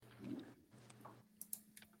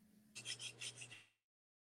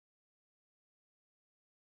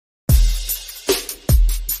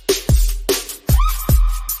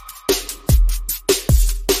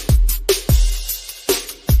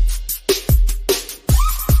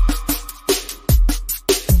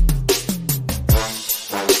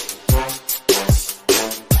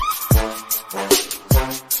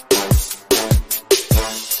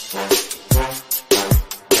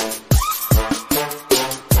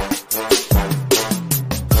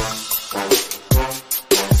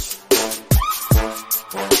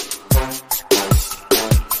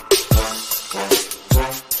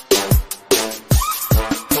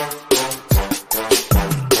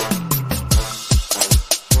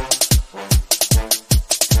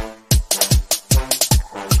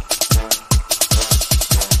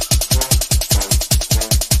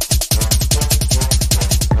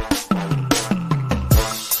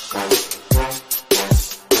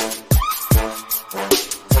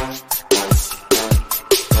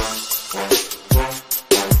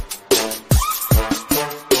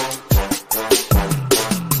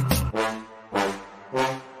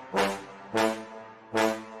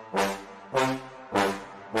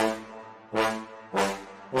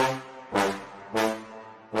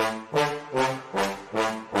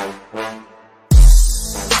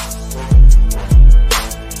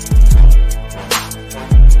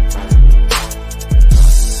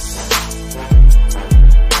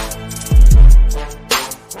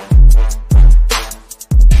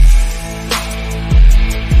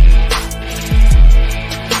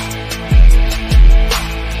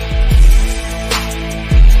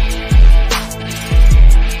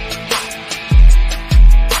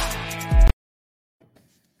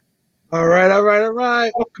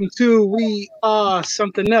right, welcome to We Are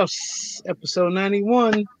Something Else, episode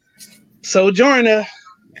 91. Sojourner.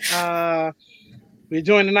 Uh, we're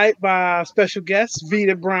joined tonight by our special guest,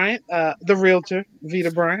 Vita Bryant, the realtor,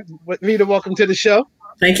 Vita Bryant. Vita, welcome to the show.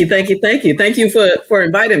 Thank you, thank you, thank you. Thank you for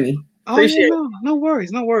inviting me. Oh, yeah, Appreciate no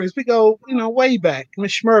worries, no worries. We go, way back,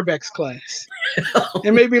 Miss Schmerbeck's class. it.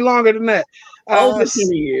 It may be longer than that. Over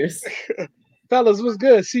 20 years. Fellas, what's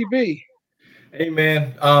good? CB. Hey,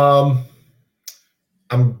 man.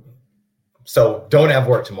 I'm don't have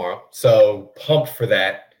work tomorrow, so pumped for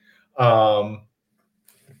that.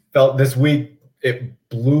 Felt this week it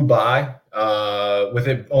blew by with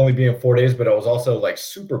it only being 4 days, but I was also like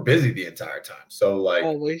super busy the entire time. So like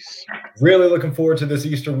Always really looking forward to this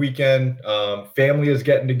Easter weekend. Family is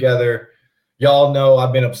getting together. Y'all know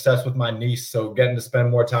I've been obsessed with my niece, so getting to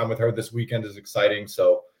spend more time with her this weekend is exciting.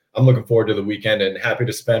 So I'm looking forward to the weekend and happy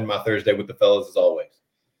to spend my Thursday with the fellas as always.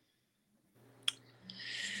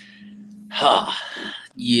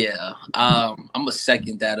 Yeah. I'm gonna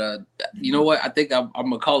second that. You know what? I think I'm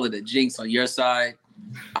gonna call it a jinx on your side.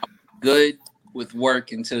 I'm good with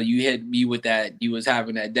work until you hit me with that you was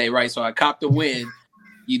having that day, right? So I copped the win.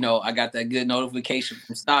 I got that good notification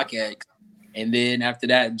from StockX. And then after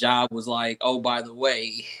that, job was like, oh, by the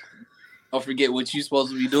way, don't forget what you're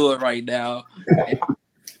supposed to be doing right now.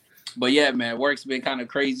 But yeah, man, work's been kind of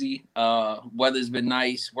crazy. Weather's been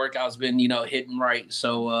nice. Workout's been, hitting right.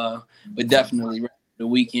 So, but definitely ready for the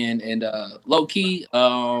weekend. And low key,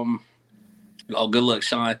 good luck,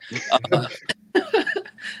 Sean. But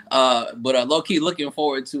low key, looking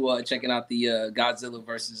forward to checking out the Godzilla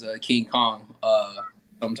versus King Kong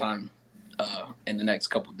sometime in the next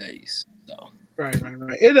couple days. So right.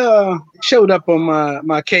 It showed up on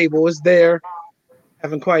my cable. It's there.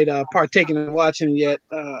 Haven't quite partaken in watching it yet.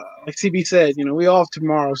 Like CB said, we off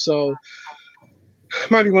tomorrow, so it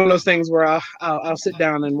might be one of those things where I'll sit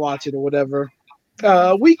down and watch it or whatever.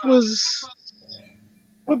 Week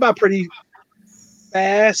went by pretty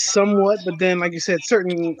fast, somewhat, but then, like you said,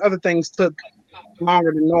 certain other things took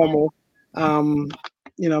longer than normal. Me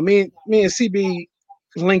and CB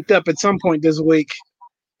linked up at some point this week,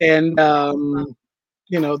 and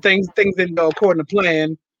things didn't go according to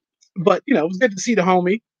plan. But it was good to see the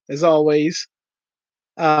homie as always.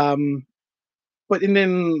 But and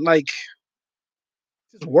then like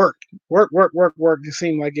just work. It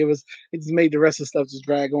seemed like it just made the rest of the stuff just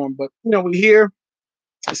drag on. But we here.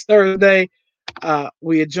 It's Thursday.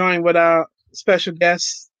 We are joined with our special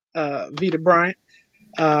guest, Vita Bryant.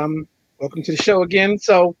 Welcome to the show again.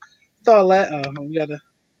 So with all that, we gotta.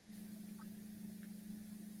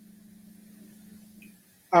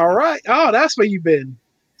 All right. Oh, that's where you've been.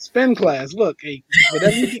 Spin class. Look, hey,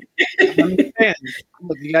 whatever you understand.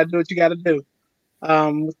 Look, you gotta do what you gotta do.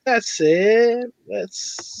 With that said,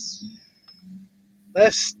 let's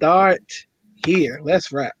start here.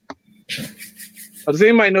 Let's wrap. Does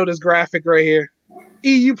anybody know this graphic right here?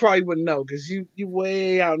 E, you probably wouldn't know because you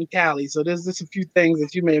way out in Cali. So there's just a few things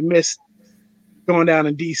that you may have missed going down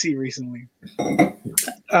in DC recently.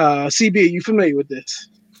 CB, are you familiar with this?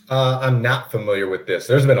 I'm not familiar with this.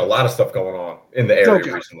 There's been a lot of stuff going on in the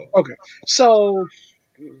area recently. Okay. So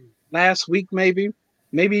last week, maybe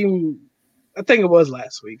I think it was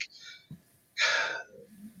last week.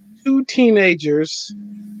 2 teenagers,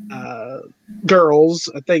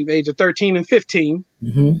 girls, I think the age of 13 and 15,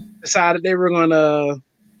 decided they were going to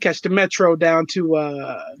catch the metro down to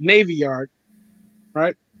Navy Yard,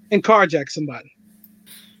 right, and carjack somebody.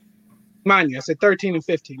 Mind you, I said 13 and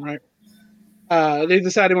 15, right? They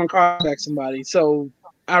decided they want to carjack somebody. So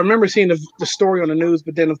I remember seeing the story on the news,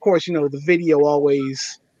 but then of course, the video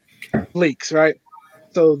always leaks, right?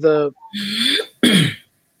 So the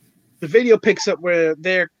video picks up where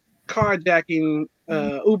they're carjacking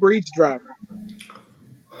Uber Eats driver.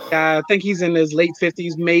 I think he's in his late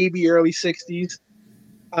 50s, maybe early 60s.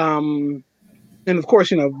 And of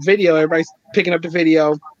course, video, everybody's picking up the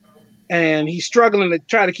video, and he's struggling to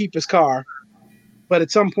try to keep his car. But at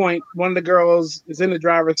some point, one of the girls is in the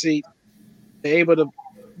driver's seat. They're able to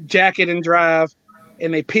jack it and drive,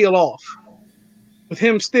 and they peel off with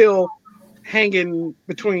him still hanging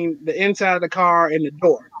between the inside of the car and the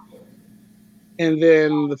door. And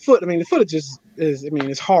then the footage is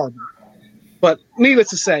it's horrible. But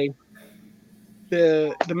needless to say,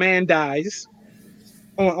 the man dies.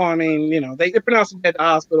 They pronounced him at the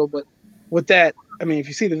hospital, but with that, if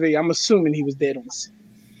you see the video, I'm assuming he was dead on the scene.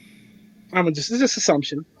 It's just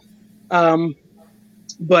assumption.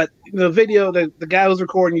 But the video, the guy who's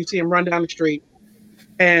recording, you see him run down the street,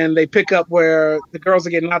 and they pick up where the girls are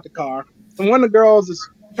getting out the car. And one of the girls is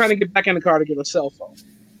trying to get back in the car to get her cell phone.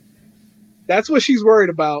 That's what she's worried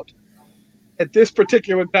about. at this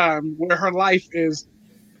particular time where her life is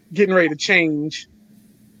getting ready to change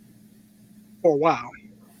for a while.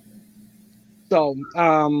 So,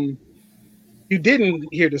 you didn't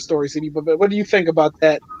hear the story, CD, but what do you think about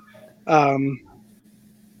that? From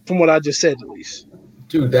what I just said, at least.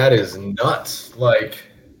 Dude, that is nuts. Like,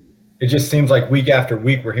 it just seems like week after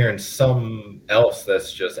week we're hearing something else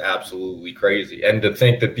that's just absolutely crazy. And to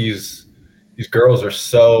think that these girls are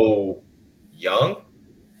so young,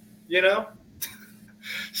 you know,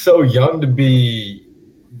 so young to be,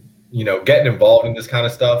 you know, getting involved in this kind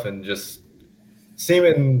of stuff and just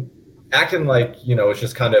acting like, you know, it's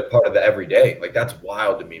just kind of part of the everyday. Like, that's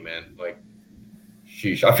wild to me, man. Like,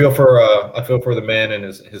 sheesh. I feel for the man and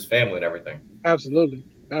his family and everything. Absolutely.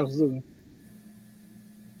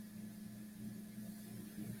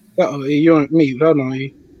 You on mute. Hold on,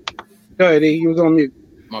 E. Go ahead, E. You was on mute.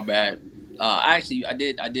 My bad. Actually, I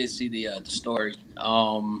did see the story.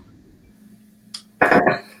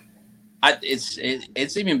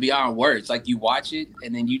 It's even beyond words. Like, you watch it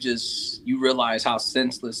and then you realize how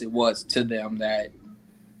senseless it was to them, that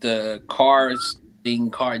the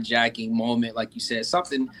carjacking moment, like you said,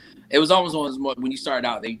 something. It was almost one when you started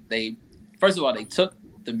out. They first of all, they took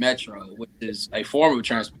the metro, which is a form of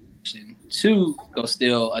transportation, to go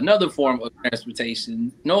steal another form of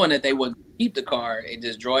transportation, knowing that they would keep the car and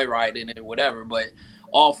just joyride in it, whatever. But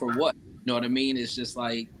all for what? You know what I mean? It's just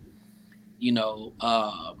like, you know,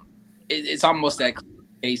 it's almost that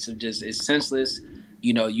case of just, it's senseless.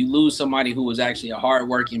 You know, you lose somebody who was actually a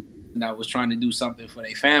hardworking person that was trying to do something for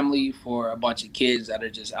their family, for a bunch of kids that are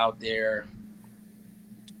just out there,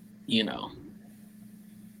 you know,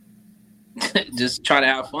 just trying to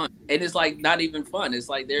have fun. And it's like not even fun. It's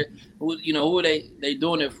like who are they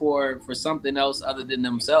doing it for something else other than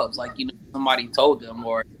themselves. Like, you know, somebody told them,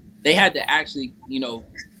 or they had to actually, you know,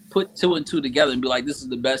 put two and two together and be like, this is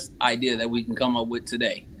the best idea that we can come up with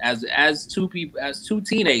today. As two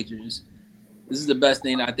teenagers, this is the best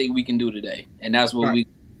thing I think we can do today. And that's what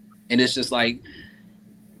and it's just like,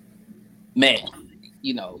 man,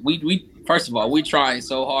 you know, we first of all, we trying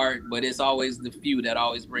so hard, but it's always the few that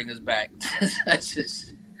always bring us back. That's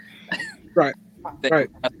just right. That's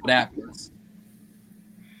what happens.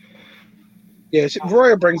 Yeah,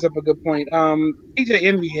 Roya brings up a good point. PJ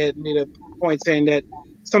Envy had made a point saying that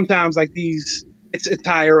sometimes, like, it's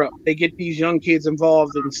higher up. They get these young kids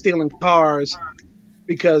involved in stealing cars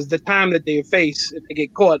because the time that they face if they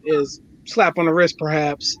get caught is slap on the wrist,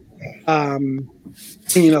 perhaps.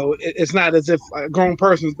 You know, it's not as if a grown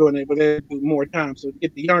person's doing it, but they do more time. So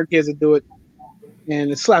get the younger kids to do it,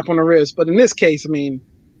 and it's slap on the wrist. But in this case, I mean,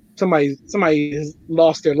 somebody has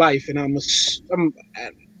lost their life, and I'm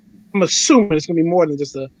assuming it's gonna be more than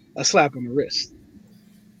just a slap on the wrist.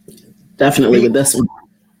 Definitely with this one.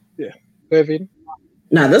 Yeah. Go ahead, Vita.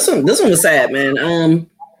 No, this one was sad, man.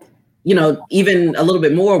 You know, even a little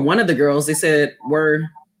bit more. One of the girls, they said, were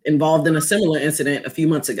involved in a similar incident a few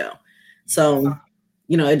months ago. So,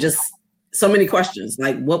 you know, it just so many questions.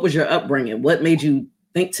 Like, what was your upbringing? What made you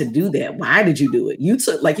think to do that? Why did you do it? You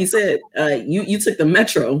took, like he said, you took the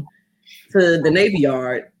metro to the Navy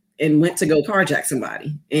Yard and went to go carjack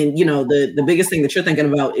somebody. And, you know, the biggest thing that you're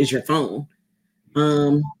thinking about is your phone.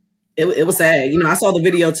 It was sad. You know, I saw the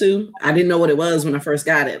video too. I didn't know what it was when I first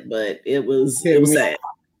got it, but it was sad.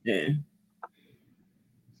 Yeah.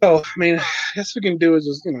 So, I mean, I guess what we can do is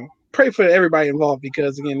just, you know, pray for everybody involved,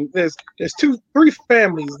 because again, there's 3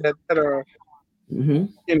 families that are, you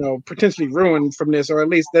know, potentially ruined from this, or at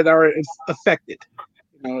least that are affected.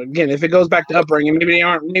 You know, again, if it goes back to upbringing, maybe they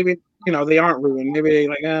aren't ruined. Maybe they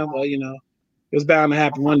like, well, you know, it was bound to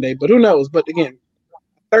happen one day, but who knows? But again,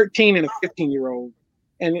 13 and a 15-year-old,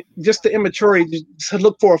 and just the immaturity to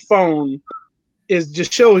look for a phone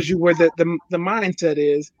just shows you where the mindset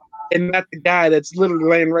is, and not the guy that's literally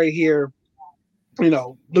laying right here, you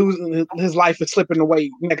know, losing his life is slipping away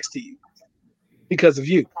next to you because of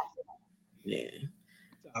you. Yeah.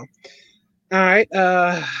 So, all right.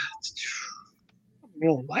 A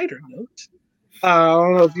little lighter note. I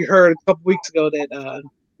don't know if you heard a couple weeks ago that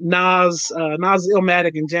Nas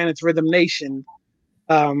Illmatic and Janet's Rhythm Nation,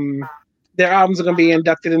 their albums are going to be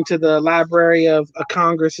inducted into the Library of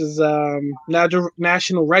Congress's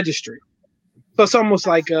National Registry. So it's almost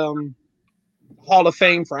like Hall of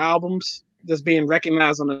Fame for albums that's being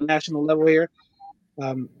recognized on a national level here.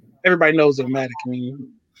 Everybody knows Illmatic. I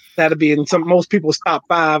mean, that'll be in most people's top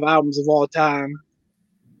 5 albums of all time.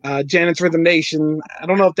 Janet's Rhythm Nation, I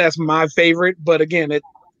don't know if that's my favorite, but again,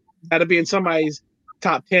 that'll be in somebody's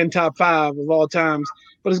top 10, top 5 of all times.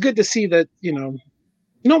 But it's good to see that, you know,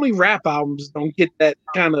 normally rap albums don't get that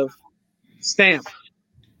kind of stamp.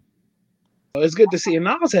 it's good to see. And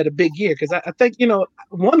Nas had a big year because I think,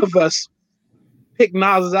 one of us picked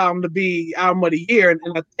Nas's album to be album of the year. And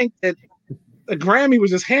I think that the Grammy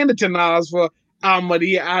was just handed to Nas for album of the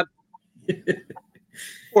year.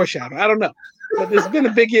 Foreshadow. I don't know. But it's been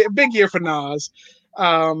a big year for Nas.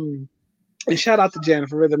 And shout out to Janet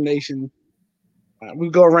for Rhythm Nation. We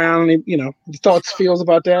go around and, thoughts, feels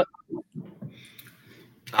about that.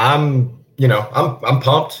 I'm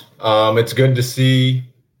pumped. It's good to see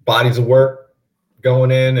bodies of work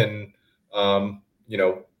going in and,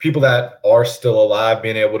 people that are still alive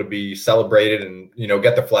being able to be celebrated and,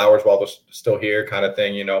 get the flowers while they're still here kind of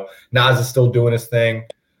thing. Nas is still doing his thing.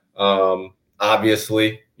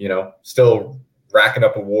 Obviously, still racking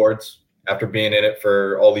up awards after being in it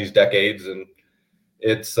for all these decades. And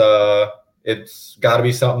it's got to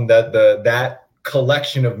be something that that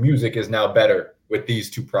collection of music is now better with these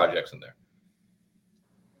two projects in there.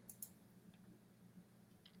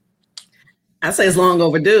 I say it's long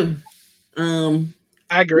overdue.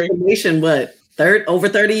 I agree. Nation, over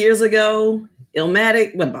 30 years ago?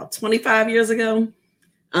 Illmatic, about 25 years ago?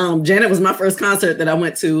 Janet was my first concert that I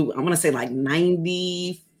went to, I want to say like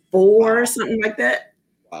 94 or something like that.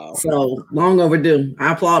 Wow. So long overdue.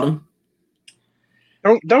 I applaud him.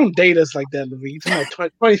 Don't date us like that, Louis. You're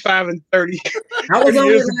 25 and 30. I was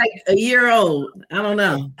only like a year old. I don't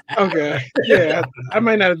know. Okay. Yeah, I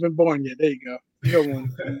might not have been born yet. There you go. Good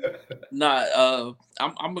one. Nah,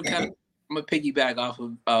 I'm gonna piggyback off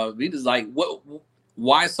of Vita's like,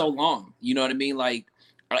 why so long? You know what I mean? Like,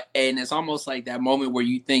 and it's almost like that moment where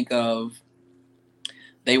you think of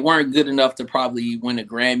they weren't good enough to probably win a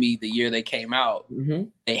Grammy the year they came out. Mm-hmm.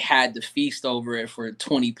 They had to feast over it for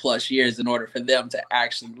 20 plus years in order for them to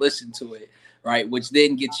actually listen to it, right? Which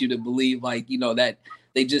then gets you to believe, like, that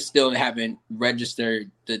they just still haven't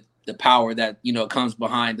registered the power that comes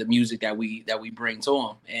behind the music that we bring to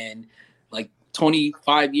them. And like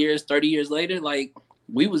 25 years, 30 years later, like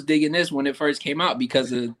we was digging this when it first came out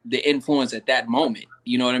because of the influence at that moment.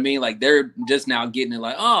 You know what I mean? Like they're just now getting it.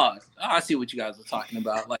 Like, oh, I see what you guys are talking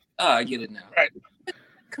about. Like, oh, I get it now. Right.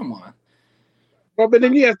 Come on. Well, but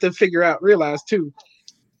then you have to realize too,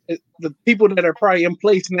 the people that are probably in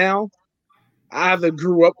place now either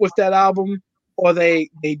grew up with that album or they're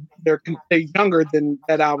younger than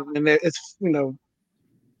that album, and it's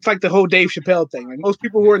it's like the whole Dave Chappelle thing. Like most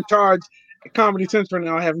people who are in charge at Comedy Central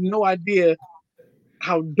now have no idea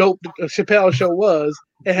how dope the Chappelle show was,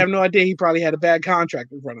 and have no idea he probably had a bad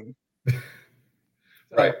contract in front of him.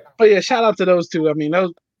 Right. But yeah, shout out to those two. I mean,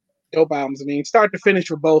 those dope albums. I mean, start to finish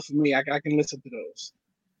for both of me. I can listen to those.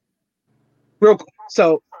 Real cool.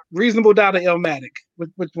 So, Reasonable Doubt or Illmatic?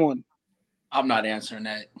 Which one? I'm not answering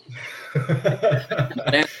that.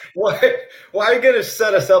 Why are you gonna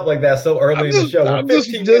set us up like that so early in the show? We're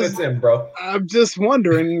 15 minutes in, bro. I'm just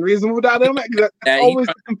wondering. Reasonable Doubt, Illmatic. That's always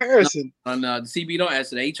the comparison. On CB, don't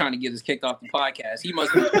answer that. He trying to get us kicked off the podcast. He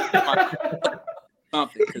must be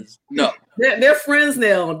something because no, they're friends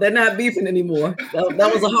now. They're not beefing anymore.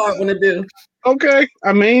 That was a hard one to do. Okay,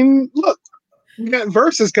 I mean, look, we got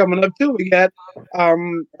verses coming up too. We got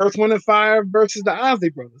Earth, Wind and Fire versus the Isley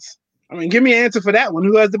Brothers. I mean, give me an answer for that one.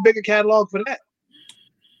 Who has the bigger catalog for that?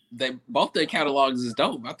 Both their catalogs is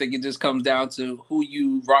dope. I think it just comes down to who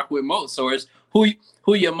you rock with most. So it's who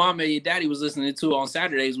your mom and your daddy was listening to on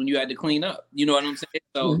Saturdays when you had to clean up. You know what I'm saying?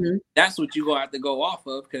 So that's what you have to go off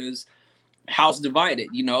of because house divided.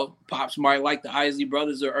 Pops might like the Isley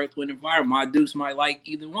Brothers or Earth, Wind and Fire. My Deuce might like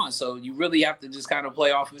either one. So you really have to just kind of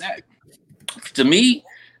play off of that. To me,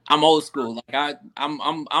 I'm old school. Like I'm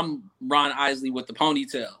Ron Isley with the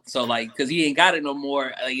ponytail. So like, because he ain't got it no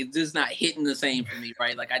more. Like it's just not hitting the same for me,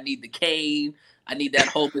 right? Like I need the cane. I need that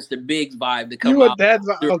whole Mr. Biggs vibe to come out.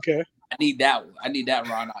 Okay. I need that one. I need that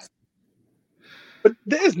Ron Isley. But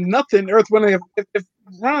there's nothing Earth Wind. If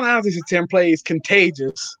Ron Isley sits here and plays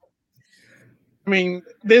Contagious, I mean,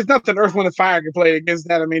 there's nothing Earth, Wind and Fire can play against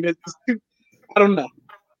that. I mean, it's too, I don't know.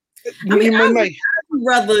 I mean,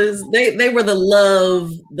 brothers, they were the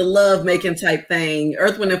love making type thing.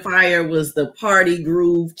 Earth, Wind and Fire was the party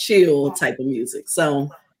groove chill type of music. So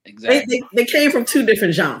exactly. they came from two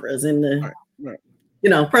different genres in the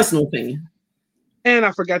right. Personal opinion. And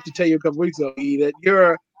I forgot to tell you a couple weeks ago, E, that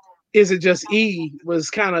your Is It Just E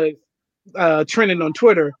was kind of trending on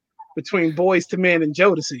Twitter between Boyz II Men and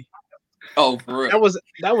Jodeci. Oh, for real?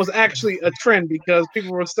 That was actually a trend because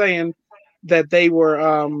people were saying that they were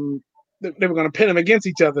going to pin them against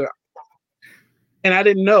each other, and I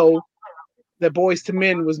didn't know that Boyz II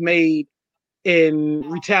Men was made in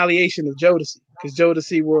retaliation of Jodeci because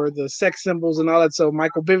Jodeci were the sex symbols and all that. So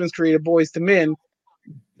Michael Bivins created Boyz II Men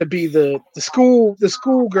to be the school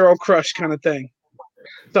girl crush kind of thing.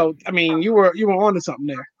 So I mean, you were onto something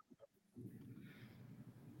there.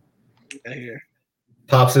 Here.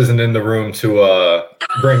 Pops isn't in the room to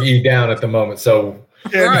bring E down at the moment, so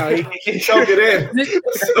Yeah, soak it in.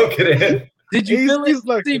 Soak it in. Did you feel it,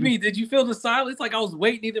 lurking. CB? Did you feel the silence? Like I was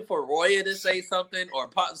waiting either for Roya to say something or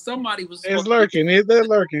somebody was. It's lurking. They're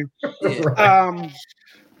lurking. Yeah. Right.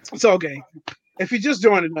 So okay, if you're just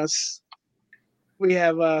joining us, we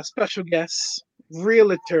have a special guest,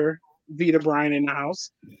 realtor Vita Bryan in the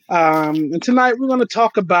house, and tonight we're going to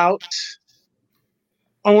talk about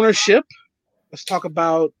ownership. Let's talk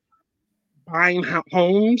about buying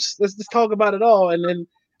homes. Let's just talk about it all, and then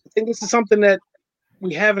I think this is something that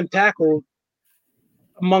we haven't tackled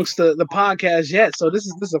amongst the podcast yet. So this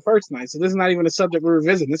is the first night. So this is not even a subject we're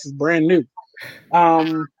revisiting. This is brand new.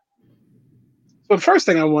 So the first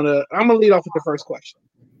thing I'm gonna lead off with the first question.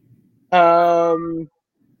 And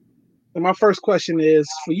my first question is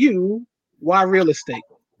for you: why real estate?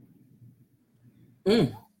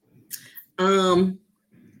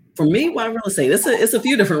 For me, why real estate? It's a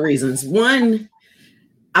few different reasons. One,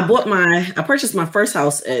 I purchased my first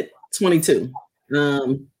house at 22.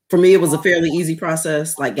 For me, it was a fairly easy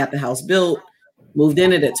process. Like, got the house built, moved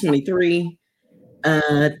in it at 23.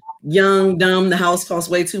 Young, dumb, the house cost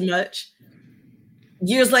way too much.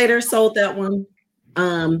 Years later, sold that one.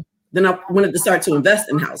 Then I wanted to start to invest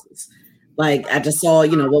in houses. Like, I just saw,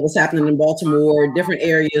 what was happening in Baltimore, different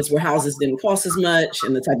areas where houses didn't cost as much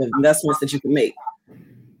and the type of investments that you can make.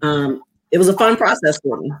 It was a fun process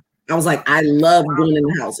for me. I was like, I love going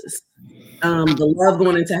into houses. The love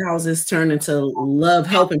going into houses turned into love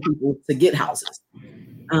helping people to get houses.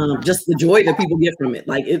 Just the joy that people get from it.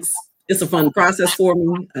 Like, it's a fun process for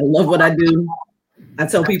me. I love what I do. I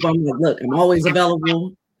tell people, I'm like, look, I'm always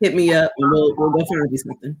available. Hit me up and we'll go find you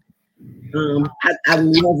something. I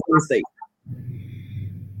love real estate.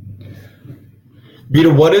 Vita,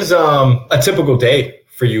 what is a typical day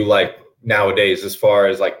for you like nowadays, as far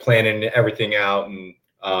as like planning everything out and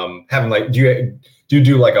having like, do you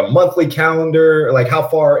do like a monthly calendar? Like, how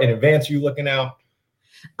far in advance are you looking out?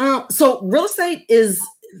 So real estate is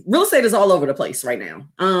all over the place right now.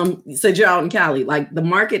 You said you're out in Cali, like the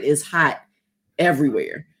market is hot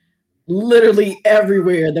everywhere. Literally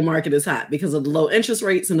everywhere the market is hot because of the low interest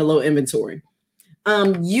rates and the low inventory.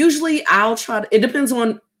 Usually I'll try to, it depends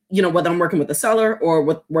on, whether I'm working with a seller or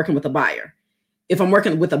working with a buyer. If I'm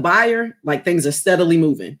working with a buyer, like things are steadily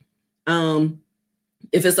moving.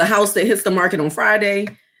 If it's a house that hits the market on Friday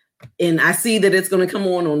and I see that it's going to come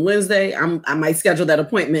on Wednesday, I might schedule that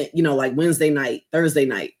appointment, like Wednesday night, Thursday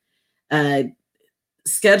night.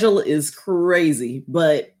 Schedule is crazy,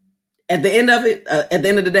 but at the end of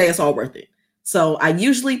the day, it's all worth it. So I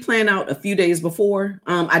usually plan out a few days before.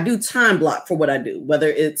 I do time block for what I do, whether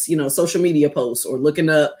it's, social media posts or looking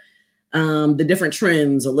up the different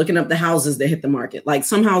trends or looking up the houses that hit the market. Like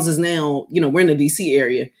some houses now, we're in the DC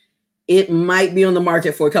area. It might be on the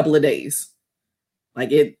market for a couple of days.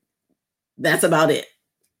 That's about it.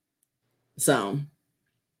 So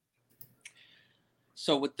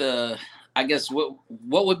with I guess what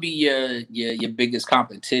would be your biggest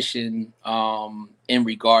competition in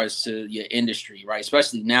regards to your industry, right?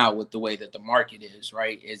 Especially now with the way that the market is,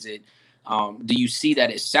 right? Is it do you see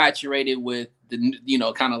that it's saturated with the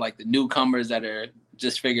kind of like the newcomers that are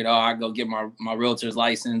just figured, I go get my realtor's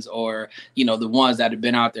license, or the ones that have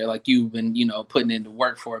been out there like you've been putting into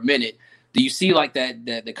work for a minute? Do you see like that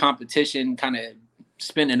the competition kind of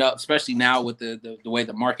spinning up, especially now with the way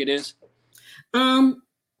the market is?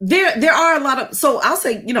 There are a lot of, so I'll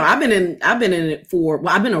say, I've been in it I've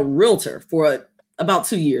been a realtor for about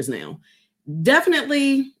 2 years now.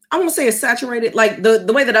 Definitely, I won't say it's saturated. Like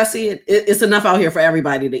the way that I see it, it's enough out here for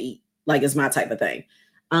everybody to eat. Like, it's my type of thing.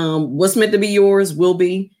 What's meant to be yours will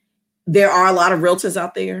be. There are a lot of realtors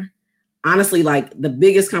out there. Honestly, like the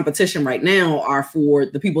biggest competition right now are for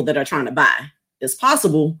the people that are trying to buy. It's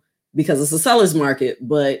possible because it's a seller's market,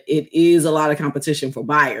 but it is a lot of competition for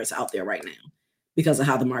buyers out there right now because of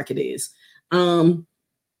how the market is. Like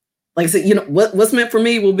I said, what's meant for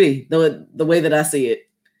me will be the way that I see it.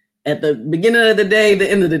 At the beginning of the day, the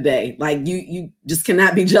end of the day, like you just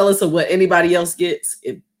cannot be jealous of what anybody else gets.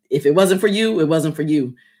 If it wasn't for you, it wasn't for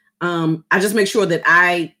you. I just make sure that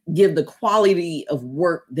I give the quality of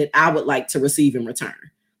work that I would like to receive in return.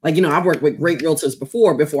 Like, I've worked with great realtors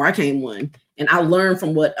before I came one, and I learn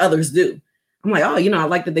from what others do. I'm like, I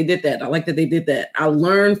like that they did that. I like that they did that. I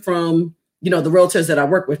learn from, the realtors that I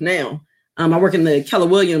work with now. I work in the Keller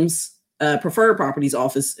Williams preferred properties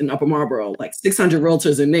office in Upper Marlboro, like 600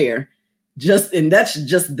 realtors in there. And that's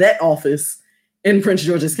just that office in Prince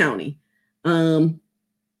George's County.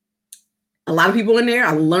 A a lot of people in there.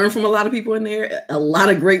 I learned from a lot of people in there, a lot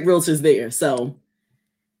of great realtors there. So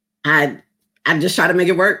I just try to make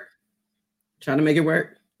it work.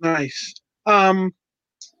 Nice.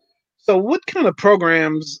 So what kind of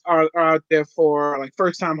programs are out there for like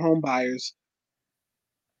first-time home buyers?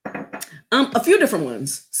 A few different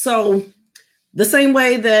ones. So the same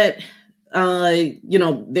way that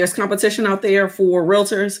there's competition out there for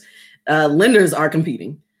realtors, lenders are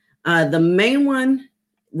competing. The main one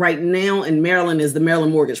right now in Maryland is the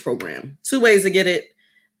Maryland Mortgage Program. 2 ways to get it.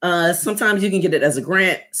 Sometimes you can get it as a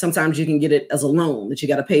grant. Sometimes you can get it as a loan that you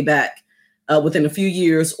got to pay back within a few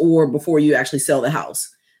years or before you actually sell the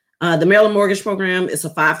house. The Maryland Mortgage Program is a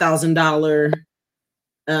 $5,000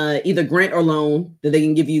 either grant or loan that they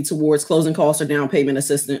can give you towards closing costs or down payment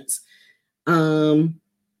assistance.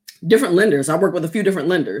 Different lenders. I work with a few different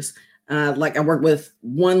lenders. Like I work with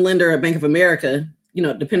one lender at Bank of America,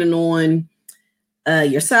 depending on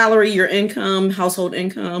your salary, your income, household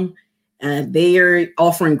income, they are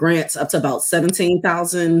offering grants up to about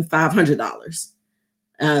 $17,500.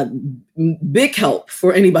 Big help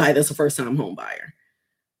for anybody that's a first-time home buyer.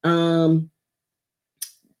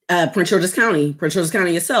 Prince George's County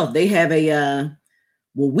itself, they have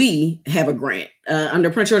we have a grant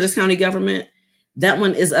under Prince George's County government. That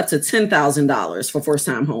one is up to $10,000 for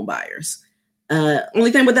first-time home buyers.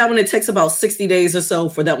 Only thing with that one, it takes about 60 days or so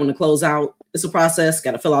for that one to close out. It's a process,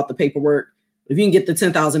 got to fill out the paperwork. If you can get the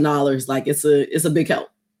 $10,000, like it's a big help.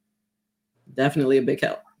 Definitely a big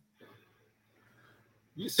help.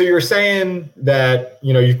 So you're saying that,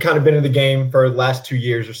 you've kind of been in the game for the last 2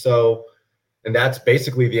 years or so, and that's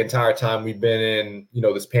basically the entire time we've been in,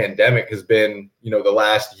 this pandemic has been, the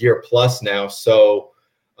last year plus now. So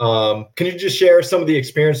can you just share some of the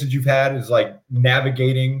experiences you've had as like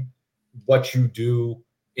navigating what you do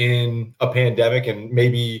in a pandemic and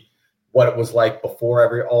maybe what it was like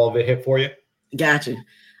before all of it hit for you? Gotcha.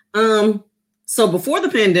 So before the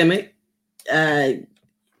pandemic,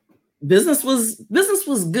 business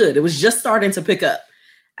was good. It was just starting to pick up.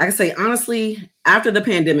 I can say honestly, after the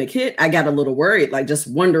pandemic hit, I got a little worried, like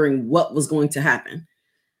just wondering what was going to happen.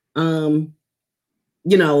 The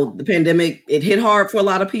pandemic, it hit hard for a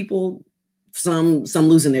lot of people, some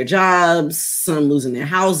losing their jobs, some losing their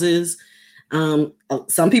houses.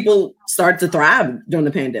 Some people started to thrive during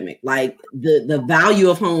the pandemic. Like the value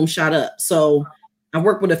of homes shot up. So I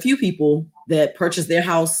worked with a few people that purchased their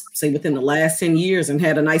house, say within the last 10 years and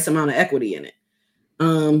had a nice amount of equity in it.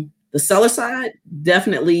 The seller side,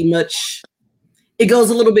 definitely it goes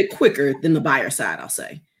a little bit quicker than the buyer side, I'll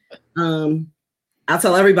say. I'll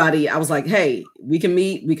tell everybody, I was like, hey, we can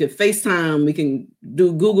meet, we could FaceTime, we can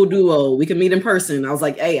do Google Duo, we can meet in person. I was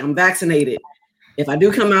like, hey, I'm vaccinated. If I do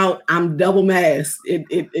come out, I'm double masked.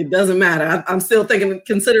 It doesn't matter. I'm still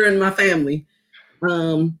considering my family.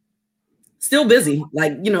 Still busy.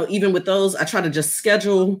 Like, even with those, I try to just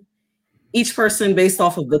schedule each person based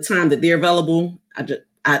off of the time that they're available.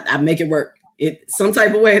 I make it work. Some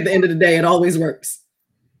type of way at the end of the day, it always works.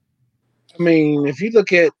 I mean, if you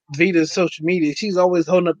look at Vita's social media, she's always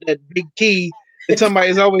holding up that big key and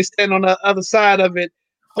somebody's always standing on the other side of it,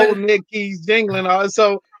 holding their keys, jingling all.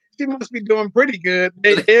 So she must be doing pretty good.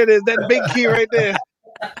 There it is, that big key right there.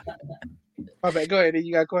 My bad. Go ahead.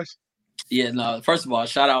 You got a question? Yeah, no. First of all,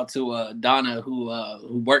 shout out to Donna who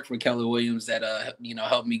worked for Keller Williams that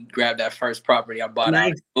helped me grab that first property I bought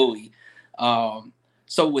out of Bowie.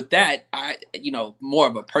 So with that, I more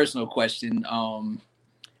of a personal question.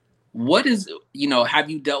 What is have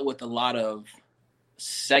you dealt with a lot of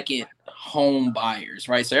second home buyers,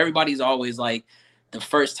 right? So everybody's always like the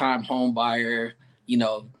first time home buyer,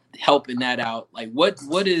 helping that out. Like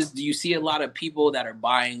do you see a lot of people that are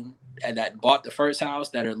buying and that bought the first house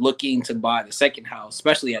that are looking to buy the second house,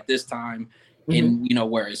 especially at this time in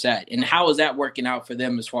where it's at, and how is that working out for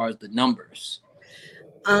them as far as the numbers?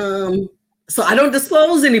 So I don't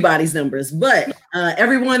disclose anybody's numbers, but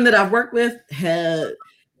everyone that I've worked with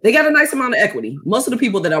they got a nice amount of equity. Most of the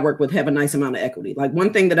people that I work with have a nice amount of equity. Like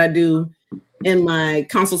one thing that I do in my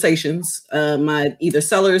consultations, my either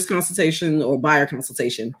seller's consultation or buyer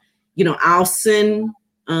consultation, I'll send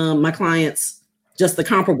my clients just the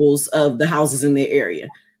comparables of the houses in their area.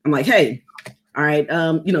 I'm like, hey, all right,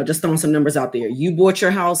 just throwing some numbers out there. You bought your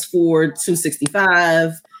house for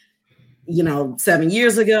 $265, 7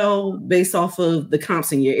 years ago, based off of the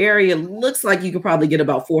comps in your area. Looks like you could probably get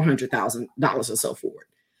about $400,000 or so for it.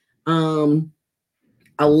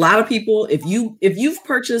 A lot of people, if you've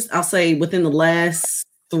purchased, I'll say within the last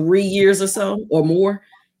 3 years or so or more,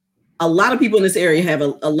 a lot of people in this area have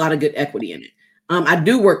a lot of good equity in it. I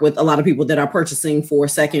do work with a lot of people that are purchasing for a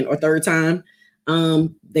second or third time.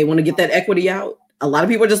 They want to get that equity out. a lot of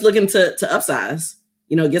people are just looking to upsize,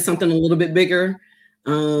 get something a little bit bigger.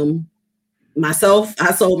 Myself,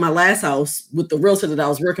 I sold my last house with the realtor that I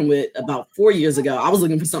was working with about 4 years ago. I was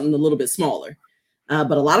looking for something a little bit smaller.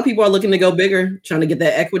 But a lot of people are looking to go bigger, trying to get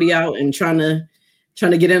that equity out and trying to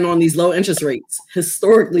get in on these low interest rates,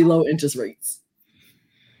 historically low interest rates.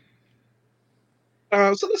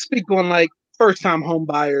 So let's speak on like first time home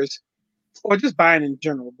buyers or just buying in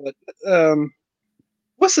general. But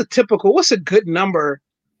what's a good number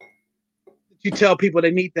that you tell people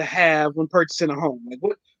they need to have when purchasing a home? Like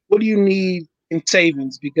what do you need in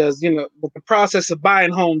savings? Because, with the process of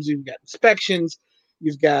buying homes, you've got inspections,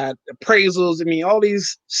 you've got appraisals. I mean, all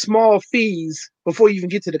these small fees before you even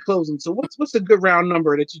get to the closing. So what's a good round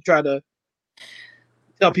number that you try to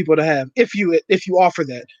tell people to have if you offer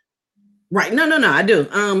that? Right. No, I do.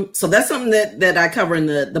 So that's something that I cover in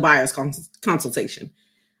the buyer's consultation.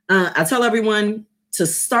 I tell everyone to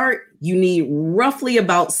start, you need roughly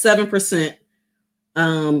about 7%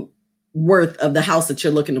 worth of the house that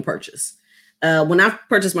you're looking to purchase. When I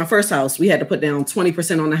purchased my first house, we had to put down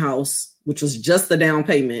 20% on the house, which was just the down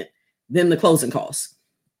payment, then the closing costs.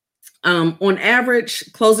 On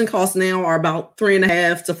average, closing costs now are about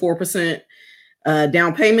 3.5% to 4%.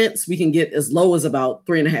 Down payments, we can get as low as about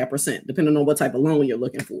 3.5%, depending on what type of loan you're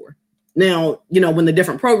looking for. Now, when the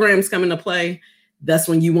different programs come into play, that's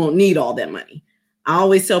when you won't need all that money. I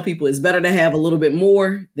always tell people it's better to have a little bit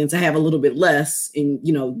more than to have a little bit less. And,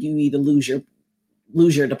 you either lose your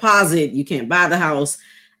deposit, you can't buy the house.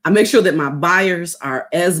 I make sure that my buyers are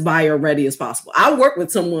as buyer ready as possible. I work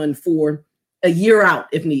with someone for a year out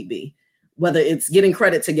if need be, whether it's getting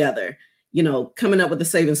credit together, coming up with a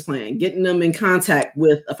savings plan, getting them in contact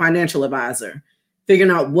with a financial advisor,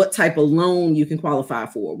 figuring out what type of loan you can qualify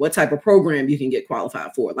for, what type of program you can get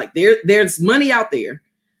qualified for. Like there's money out there.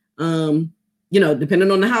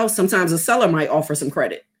 Depending on the house, sometimes a seller might offer some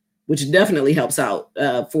credit, which definitely helps out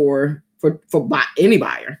for any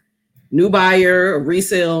buyer, new buyer, or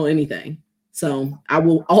resale, anything. So I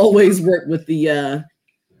will always work with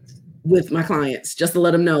with my clients just to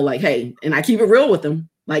let them know, like, hey, and I keep it real with them.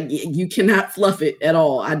 Like, you cannot fluff it at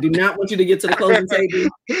all. I do not want you to get to the closing table.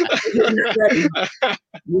 You're not ready.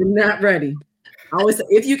 You're not ready. I always say,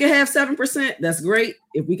 if you can have 7%, that's great.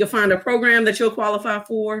 If we can find a program that you'll qualify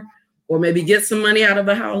for, or maybe get some money out of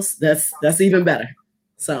a house, that's even better.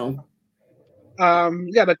 So,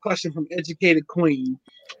 you got a question from Educated Queen.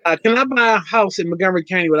 Can I buy a house in Montgomery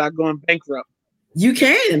County without going bankrupt? You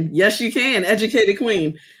can. Yes, you can. Educated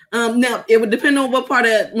Queen. Now, it would depend on what part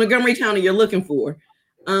of Montgomery County you're looking for.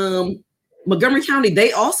 Montgomery County,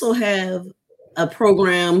 they also have a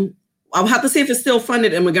program. I'll have to see if it's still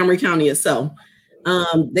funded in Montgomery County itself.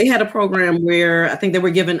 They had a program where I think they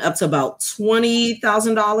were given up to about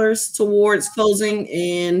 $20,000 towards closing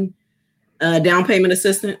and down payment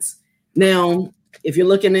assistance. Now, if you're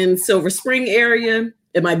looking in Silver Spring area,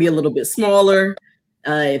 it might be a little bit smaller.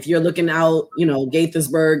 If you're looking out,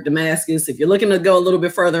 Gaithersburg, Damascus, if you're looking to go a little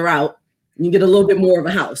bit further out, you get a little bit more of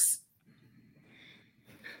a house.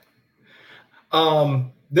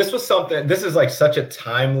 This is like such a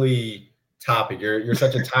timely topic. You're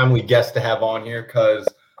such a timely guest to have on here because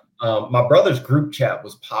my brother's group chat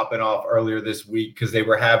was popping off earlier this week because they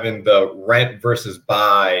were having the rent versus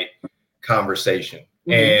buy conversation.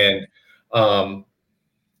 Mm-hmm. And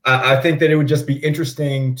I think that it would just be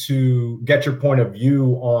interesting to get your point of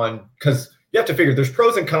view on, because you have to figure there's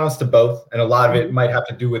pros and cons to both. And a lot of it might have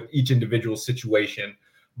to do with each individual situation.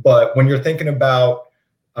 But when you're thinking about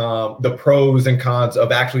the pros and cons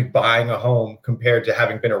of actually buying a home compared to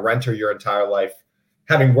having been a renter your entire life,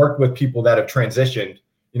 having worked with people that have transitioned,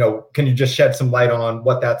 can you just shed some light on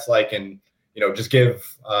what that's like and, just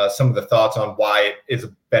give some of the thoughts on why it is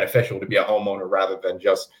beneficial to be a homeowner rather than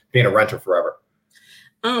just being a renter forever?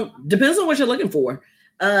 Depends on what you're looking for.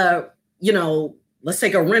 Let's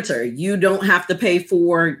take a renter. You don't have to pay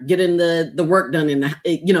for getting the work done in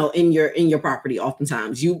your property.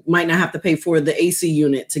 Oftentimes you might not have to pay for the AC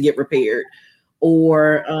unit to get repaired,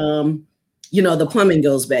 or the plumbing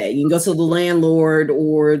goes bad. You can go to the landlord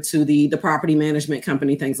or to the property management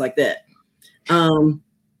company, things like that. I'm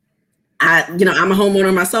a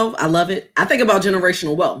homeowner myself. I love it. I think about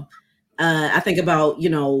generational wealth. I think about,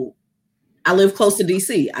 I live close to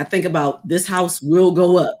DC. I think about this house will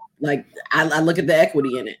go up. Like I look at the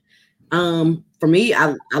equity in it. For me,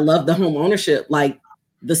 I love the home ownership, like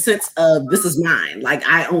the sense of this is mine, like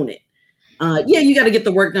I own it. You got to get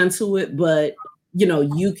the work done to it, but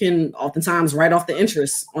you can oftentimes write off the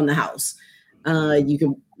interest on the house. You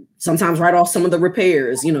can sometimes write off some of the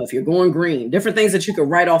repairs, if you're going green, different things that you could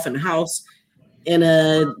write off in the house. And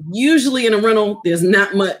usually in a rental, there's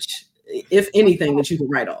not much if anything, that you can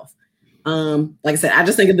write off. Like I said, I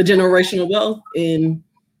just think of the generational wealth, and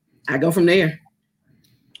I go from there.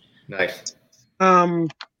 Nice. I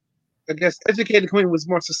guess educated queen was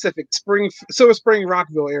more specific. Silver Spring,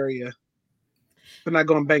 Rockville area, but not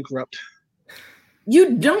going bankrupt.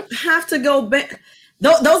 You don't have to go back.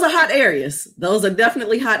 Those are hot areas. Those are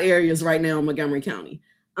definitely hot areas right now in Montgomery County.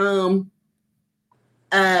 Phil,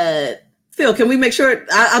 can we make sure?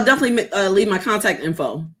 I'll definitely leave my contact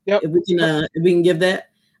info. Yep. If we can give that.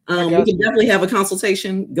 We can definitely have a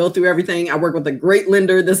consultation, go through everything. I work with a great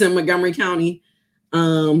lender that's in Montgomery County.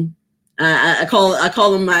 I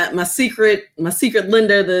call them my secret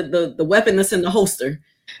lender, the weapon that's in the holster.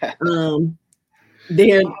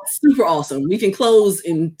 They're super awesome. We can close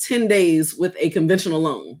in 10 days with a conventional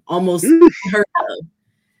loan, almost unheard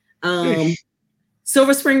of.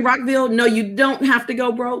 Silver Spring, Rockville, no, you don't have to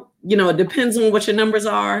go broke. It depends on what your numbers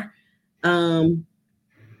are.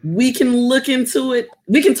 We can look into it.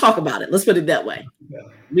 We can talk about it. Let's put it that way. Yeah.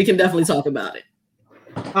 We can definitely talk about it.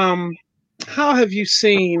 How have you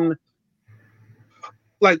seen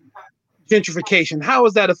like gentrification? How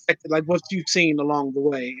has that affected like what you've seen along the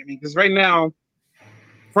way? I mean, because right now,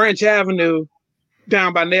 Branch Avenue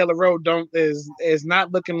down by Naylor Road is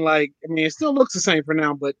not looking like. I mean, it still looks the same for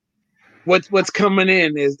now, but what's coming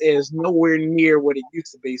in is nowhere near what it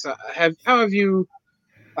used to be. So how have you,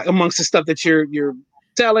 like, amongst the stuff that you're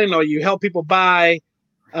selling or you help people buy,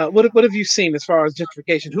 what have you seen as far as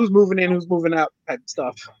gentrification? Who's moving in, who's moving out, type of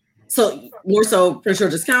stuff? So more so Prince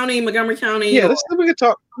George's County, Montgomery County. Yeah, we can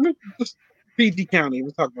talk. PG County.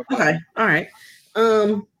 We'll talk about that. Okay, all right.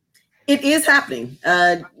 It is happening.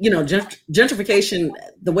 Gentrification.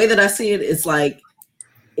 The way that I see it is like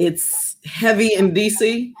it's heavy in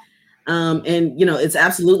DC, and it's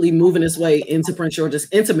absolutely moving its way into Prince George's,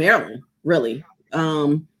 into Maryland. Really,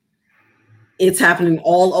 it's happening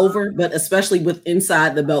all over, but especially with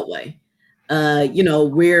inside the Beltway.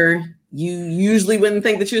 Where you usually wouldn't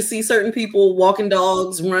think that you'd see certain people walking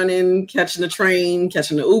dogs, running, catching a train,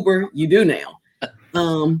 catching an Uber. You do now.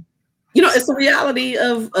 It's the reality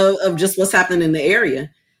of just what's happening in the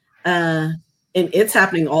area. And it's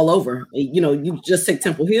happening all over. You just take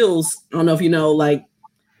Temple Hills. I don't know if you know, like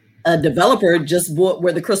a developer just bought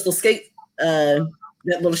where the Crystal Skate, that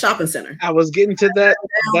little shopping center. I was getting to that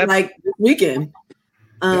like this weekend.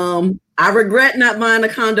 I regret not buying a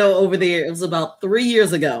condo over there. It was about 3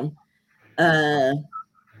 years ago. I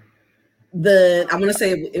want to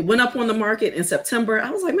say it went up on the market in September. I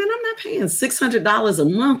was like, man, I'm not paying $600 a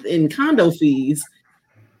month in condo fees.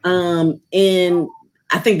 And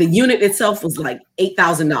I think the unit itself was like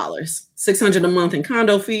 $8,000, $600 a month in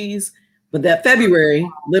condo fees. But that February,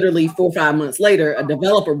 literally 4 or 5 months later, a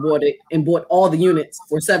developer bought it and bought all the units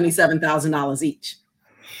for $77,000 each.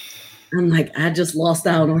 I'm like, I just lost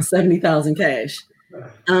out on $70,000 cash.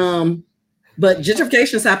 But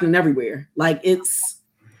gentrification is happening everywhere. Like it's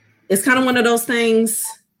kind of one of those things.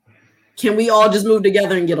 Can we all just move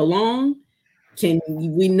together and get along? Can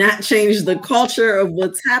we not change the culture of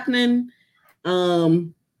what's happening?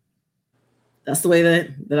 That's the way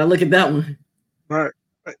that I look at that one. All right.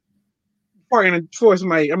 Before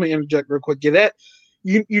somebody, I'm gonna interject real quick. Yeah, that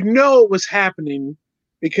you know what's happening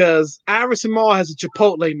because Iverson Mall has a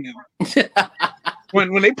Chipotle now.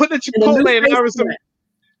 when they put the Chipotle in Iverson,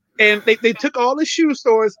 and they took all the shoe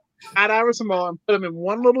stores at Iverson Mall and put them in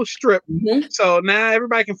one little strip. Mm-hmm. So now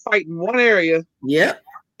everybody can fight in one area. Yep.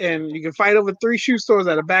 And you can fight over 3 shoe stores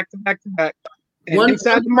that are back to back to back. And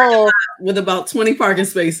inside the mall with about 20 parking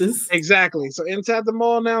spaces. Exactly. So inside the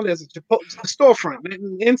mall now there's a storefront.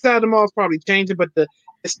 Inside the mall is probably changing, but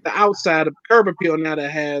it's the outside of Curb Appeal now that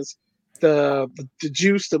has the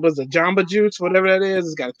juice that was a Jamba Juice, whatever that is.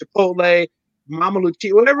 It's got a Chipotle, Mama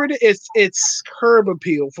Lucia, whatever it is. It's Curb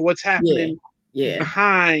Appeal for what's happening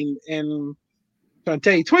behind. And I'm trying to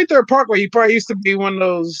tell you, 23rd Parkway, you probably used to be one of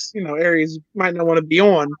those areas you might not want to be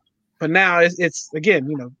on. But now it's again,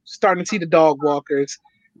 starting to see the dog walkers,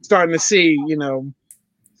 starting to see,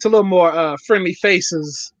 it's a little more friendly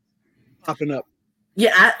faces popping up.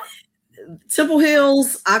 Yeah, Temple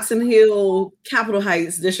Hills, Oxon Hill, Capitol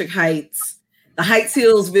Heights, District Heights, the Heights,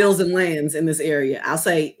 Hills, Villas, and Lands in this area. I'll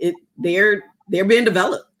say it. They're being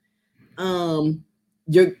developed. We're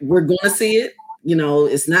going to see it.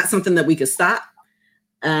 It's not something that we could stop.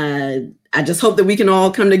 I just hope that we can all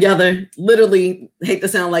come together. Literally, like to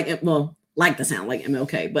sound like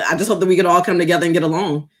MLK, but I just hope that we could all come together and get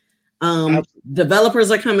along. Developers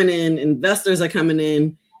are coming in, investors are coming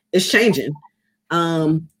in. It's changing.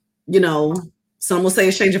 Some will say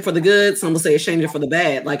it's changing for the good. Some will say it's changing for the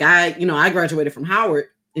bad. Like I graduated from Howard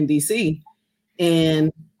in DC,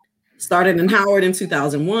 and Started in Howard in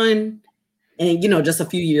 2001. And, just a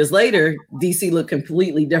few years later, DC looked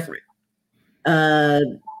completely different.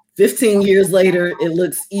 15 years later, it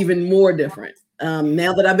looks even more different.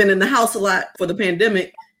 Now that I've been in the house a lot for the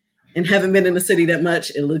pandemic and haven't been in the city that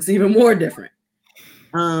much, it looks even more different.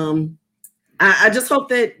 I just hope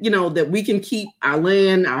that, that we can keep our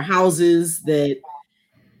land, our houses,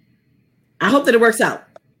 I hope that it works out.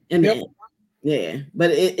 Yeah,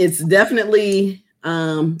 but it's definitely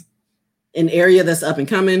an area that's up and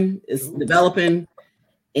coming. It's developing,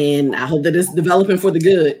 and I hope that it's developing for the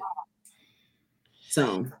good.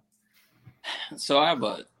 So I have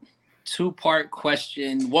a 2-part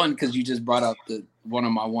question. One, because you just brought up one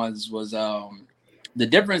of my ones was the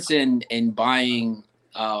difference in buying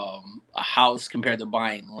a house compared to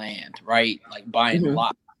buying land, right? Like buying a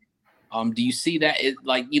lot. Do you see that?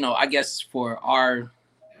 I guess for our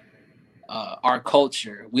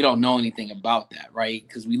culture, we don't know anything about that, right?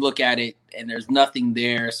 Because we look at it and there's nothing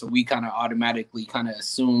there, so we kind of automatically kind of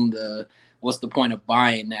assume what's the point of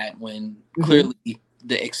buying that when clearly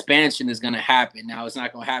the expansion is going to happen. Now it's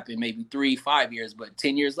not going to happen maybe 3-5 years, but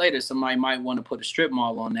 10 years later, somebody might want to put a strip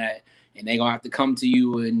mall on that, and they're going to have to come to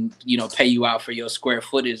you and pay you out for your square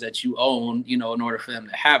footage that you own, in order for them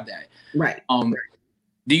to have that. Right.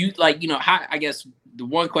 Do you how, I guess the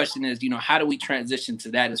one question is, how do we transition to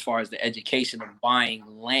that as far as the education of buying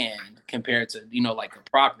land compared to, like a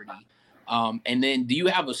property? And then do you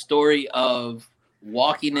have a story of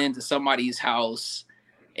walking into somebody's house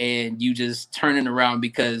and you just turning around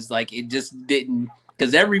because it just didn't,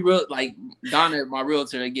 because Donna, my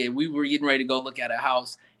realtor, again, we were getting ready to go look at a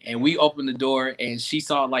house and we opened the door and she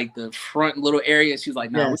saw the front little area. She was like,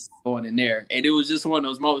 "No, we're going in there." And it was just one of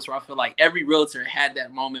those moments where I feel like every realtor had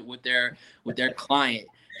that moment with their client.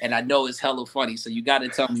 And I know it's hella funny. So you got to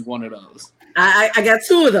tell me one of those. I got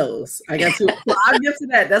 2 of those. So I'll get to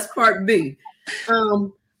that. That's part B.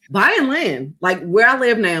 Buying land, like where I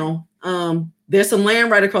live now, there's some land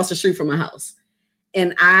right across the street from my house.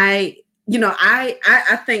 And I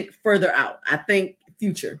think further out. I think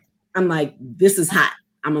future. I'm like, this is hot.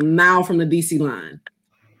 I'm a mile from the DC line.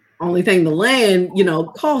 Only thing, the land,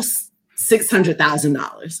 costs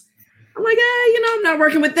 $600,000. I'm like, I'm not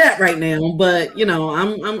working with that right now, but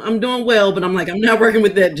I'm doing well, but I'm like, I'm not working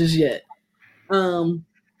with that just yet. A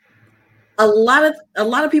lot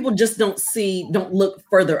of people just don't look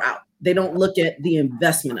further out. They don't look at the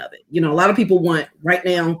investment of it. A lot of people want right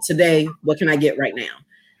now, today, what can I get right now?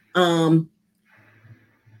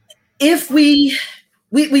 If we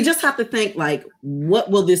just have to think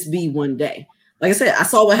what will this be one day? Like I said, I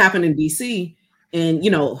saw what happened in DC, and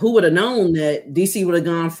who would have known that DC would have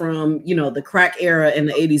gone from the crack era in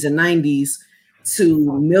the 80s and 90s to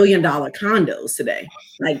 $1 million condos today.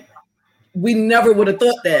 We never would have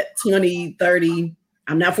thought that 20, 30,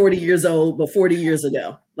 I'm not 40 years old, but 40 years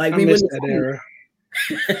ago. We missed that era.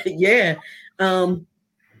 Yeah.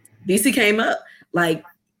 DC came up.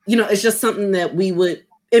 It's just something that we would,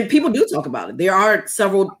 and people do talk about it. There are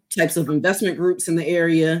several types of investment groups in the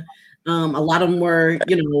area. A lot of them were,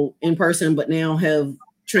 in person, but now have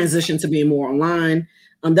transitioned to being more online.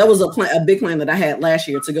 That was a big plan that I had last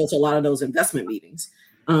year to go to a lot of those investment meetings.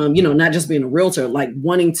 Not just being a realtor,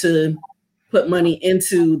 wanting to put money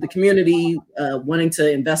into the community, wanting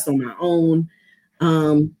to invest on my own.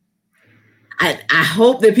 I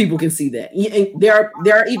hope that people can see that. There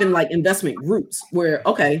are even investment groups where,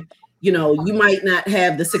 okay, you might not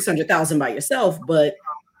have the 600,000 by yourself, but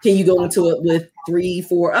can you go into it with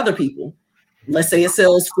 3-4 other people? Let's say it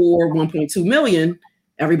sells for 1.2 million.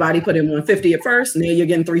 Everybody put in 150 at first, and then you're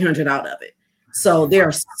getting 300 out of it. So there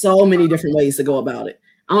are so many different ways to go about it.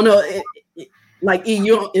 I don't know.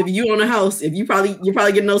 If you own a house, you're probably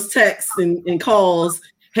getting those texts and calls.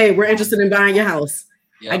 Hey, we're interested in buying your house.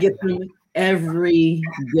 Yep. I get them every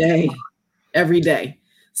day.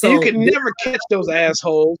 So you can never catch those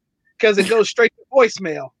assholes because it goes straight to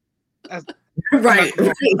voicemail. Right.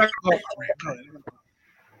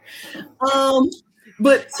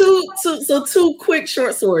 But two quick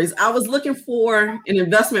short stories. I was looking for an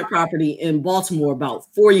investment property in Baltimore about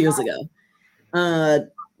 4 years ago.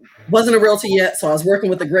 Wasn't a realtor yet, so I was working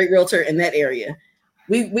with a great realtor in that area.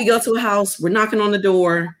 We go to a house, we're knocking on the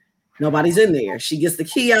door, nobody's in there. She gets the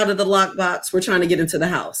key out of the lockbox. We're trying to get into the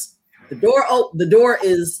house. The door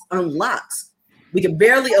is unlocked. We can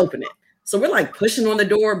barely open it. So we're pushing on the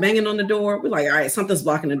door, banging on the door. We're like, all right, something's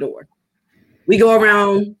blocking the door. We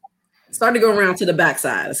start to go around to the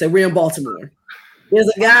backside. I said, we're in Baltimore. There's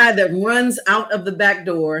a guy that runs out of the back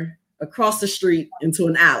door across the street into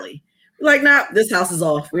an alley. We're like, nah, this house is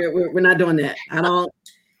off. We're not doing that. I'm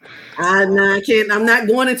not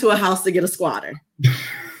going into a house to get a squatter.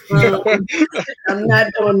 I'm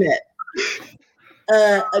not doing that.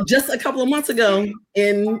 Just a couple of months ago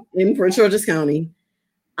in Prince George's County,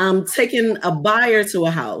 I'm taking a buyer to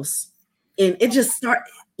a house, and it just started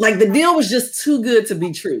like the deal was just too good to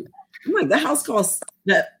be true. I'm like, the house costs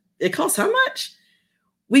that it costs how much?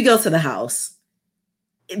 We go to the house.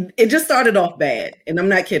 It just started off bad, and I'm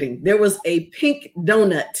not kidding. There was a pink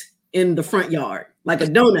donut in the front yard, like a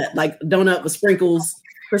donut with sprinkles,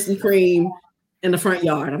 Krispy Kreme in the front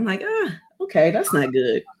yard. I'm like, okay, that's not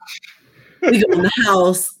good. We go in the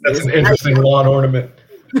house. That's an interesting lawn ornament.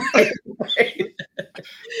 Right.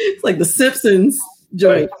 It's like the Simpsons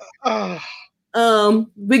joint.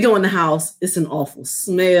 We go in the house. It's an awful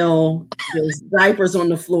smell. There's diapers on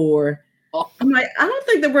the floor. I'm like, I don't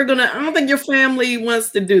think your family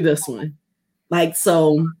wants to do this one. Like,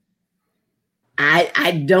 so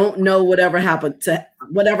I don't know whatever happened to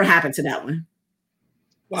that one.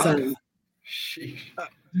 Wow. So, do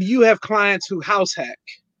you have clients who house hack?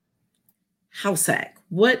 House hack.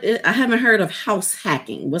 I haven't heard of house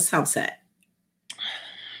hacking. What's house hack?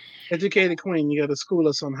 Educated Queen, you got to school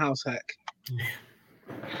us on house hack.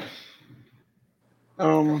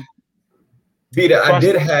 Vita, I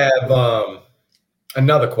did have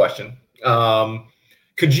another question.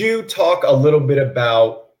 Could you talk a little bit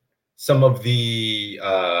about some of the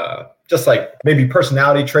just like maybe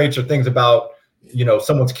personality traits or things about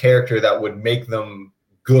someone's character that would make them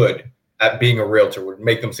good at being a realtor, would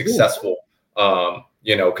make them successful?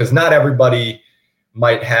 Because not everybody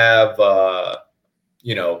might have the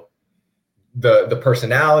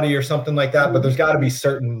personality or something like that, but there's got to be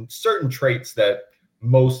certain traits that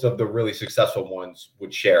most of the really successful ones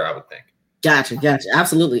would share, I would think. Gotcha.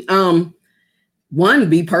 Absolutely. One,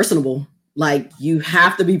 be personable. Like, you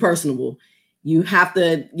have to be personable. You have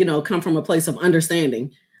to, come from a place of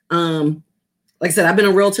understanding. Like I said, I've been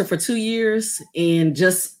a realtor for 2 years, and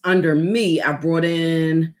just under me, I brought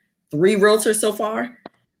in 3 realtors so far.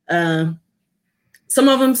 Some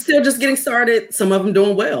of them still just getting started. Some of them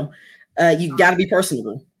doing well. You got to be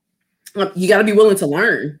personable. You got to be willing to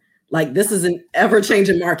learn. Like, this is an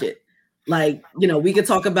ever-changing market. Like, we could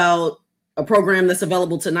talk about a program that's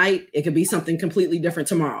available tonight. It could be something completely different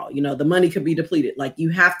tomorrow. The money could be depleted. Like, you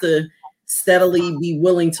have to steadily be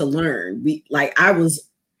willing to learn. I was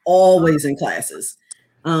always in classes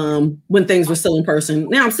when things were still in person.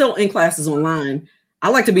 Now I'm still in classes online. I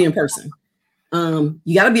like to be in person.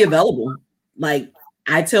 You got to be available. Like,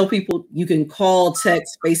 I tell people, you can call,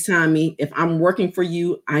 text, FaceTime me. If I'm working for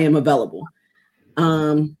you, I am available.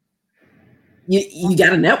 You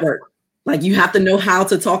got to network. Like, you have to know how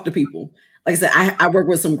to talk to people. Like I said, I work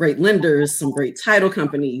with some great lenders, some great title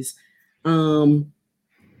companies,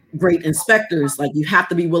 great inspectors. Like, you have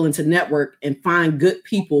to be willing to network and find good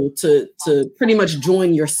people to pretty much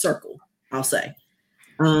join your circle, I'll say.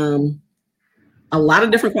 A lot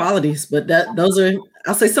of different qualities, but those are,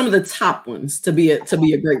 I'll say, some of the top ones to be a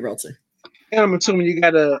great realtor. And I'm assuming you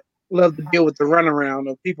gotta love to deal with the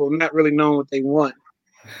runaround of people not really knowing what they want.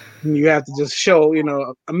 And you have to just show,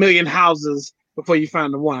 a million houses before you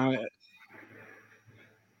find the one.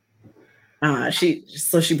 She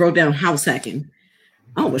broke down house hacking.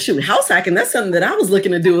 Oh, well, shoot, house hacking, that's something that I was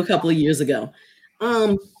looking to do a couple of years ago.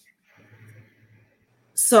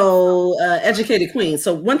 Educated Queen.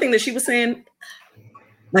 So one thing that she was saying,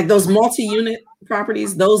 like, those multi-unit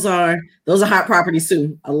properties, those are hot properties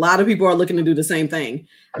too. A lot of people are looking to do the same thing.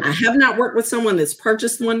 I have not worked with someone that's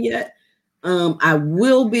purchased one yet. I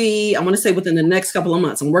want to say within the next couple of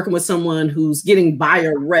months. I'm working with someone who's getting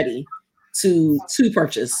buyer ready to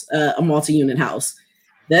purchase a multi-unit house.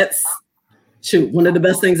 That's one of the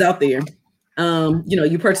best things out there.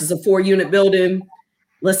 You purchase a 4-unit building.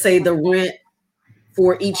 Let's say the rent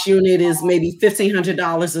for each unit is maybe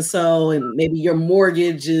 $1,500 or so, and maybe your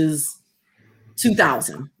mortgage is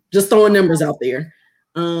 $2,000. Just throwing numbers out there.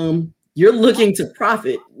 You're looking to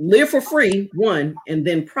profit, live for free, one, and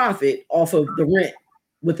then profit off of the rent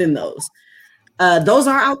within those. Those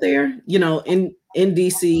are out there, in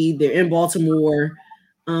DC, they're in Baltimore,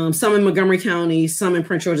 some in Montgomery County, some in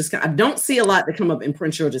Prince George's County. I don't see a lot that come up in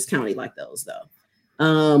Prince George's County like those,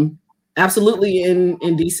 though. Absolutely in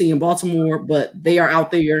DC and Baltimore, but they are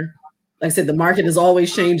out there. Like I said, the market is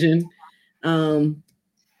always changing.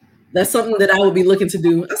 That's something that I would be looking to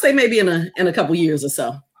do. I'll say maybe in a couple years or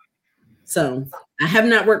so. So I have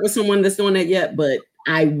not worked with someone that's doing that yet, but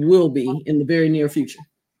I will be in the very near future.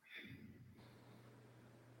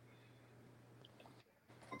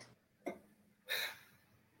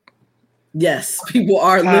 Yes, people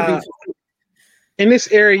are living. In this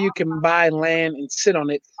area, you can buy land and sit on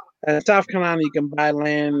it. In South Carolina, you can buy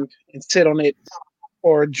land and sit on it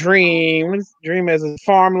or dream as a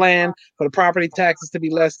farmland for the property taxes to be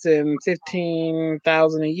less than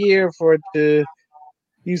 15,000 a year. For it to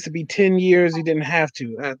used to be 10 years, you didn't have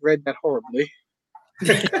to. I read that horribly.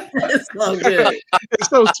 It's so good. It's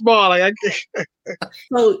so small. Like,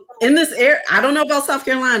 So in this area, I don't know about South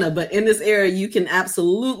Carolina, but in this area, you can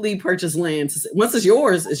absolutely purchase land. Once it's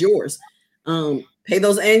yours, it's yours. Pay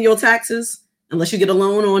those annual taxes unless you get a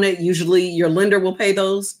loan on it. Usually your lender will pay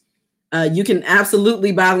those. You can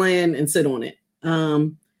absolutely buy land and sit on it.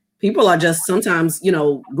 People are just sometimes,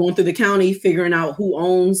 going through the county, figuring out who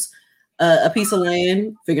owns a piece of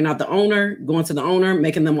land, figuring out the owner, going to the owner,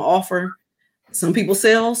 making them an offer. Some people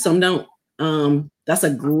sell, some don't. That's a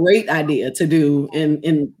great idea to do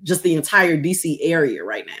in just the entire DC area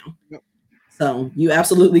right now. Yep. So you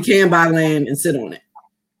absolutely can buy land and sit on it.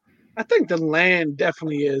 I think the land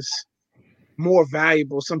definitely is more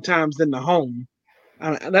valuable sometimes than the home.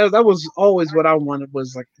 That was always what I wanted,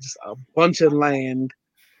 was like just a bunch of land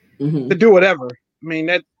to do whatever. I mean,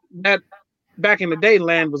 that back in the day,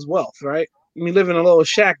 land was wealth, right? You live in a little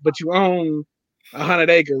shack, but you own 100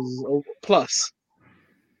 acres or plus.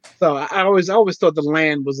 So I always thought the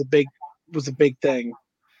land was a big thing.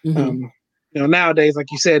 Nowadays,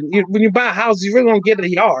 like you said, when you buy a house, you really don't get a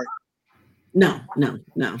yard. No.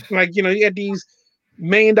 Like, you had these $1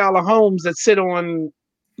 million homes that sit on,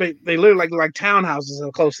 they look like townhouses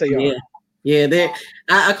how close they are. Yeah.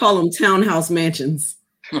 I call them townhouse mansions.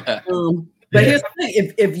 But here's the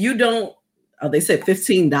thing: if you don't, they said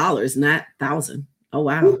 $15, not $1,000. Oh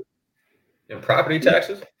wow! And property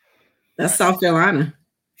taxes? That's South Carolina.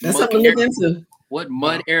 That's something to look into. What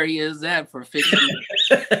mud area is that for 15?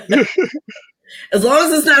 As long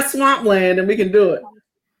as it's not swampland, then we can do it.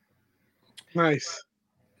 Nice.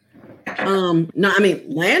 No, I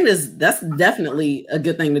mean, that's definitely a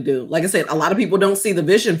good thing to do. Like I said, a lot of people don't see the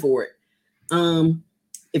vision for it.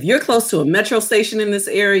 If you're close to a metro station in this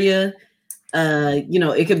area,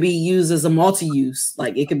 it could be used as a multi-use.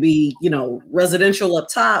 Like it could be, residential up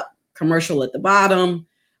top, commercial at the bottom,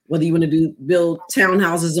 whether you want to build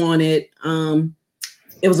townhouses on it.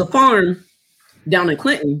 It was a farm down in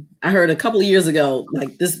Clinton. I heard a couple of years ago,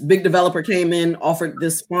 like this big developer came in, offered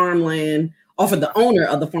the owner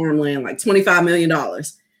of the farmland like $25 million.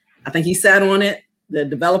 I think he sat on it. The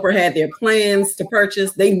developer had their plans to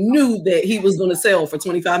purchase. They knew that he was going to sell for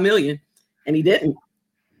 $25 million, and he didn't.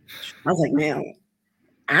 I was like, man,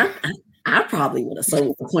 I probably would have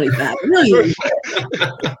sold for $25 million.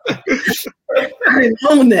 I didn't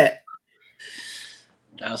own that.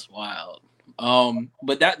 That's wild.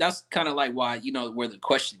 But that's kind of like why, where the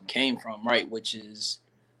question came from, right? Which is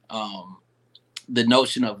the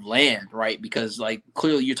notion of land, right? Because like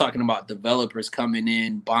clearly you're talking about developers coming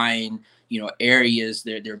in, buying, areas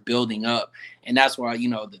they're building up. And that's why,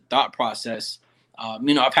 the thought process,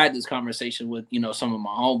 I've had this conversation with, some of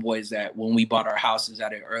my homeboys that when we bought our houses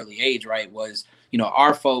at an early age, right, was,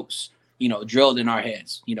 our folks, drilled in our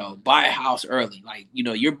heads, buy a house early. Like,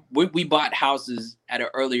 we bought houses at an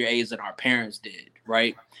earlier age than our parents did,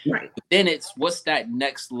 right? Right. But then it's what's that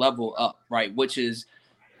next level up, right? Which is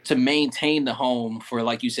to maintain the home for,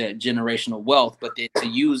 like you said, generational wealth, but then to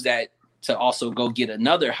use that to also go get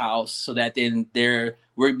another house so that then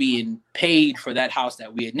we're being paid for that house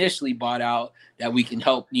that we initially bought out, that we can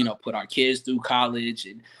help, put our kids through college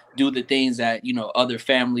and do the things that, other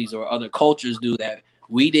families or other cultures do that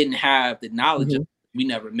we didn't have the knowledge of. We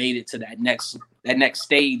never made it to that next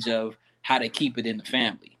stage of how to keep it in the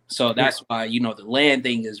family. So that's why, the land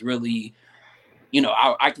thing is really,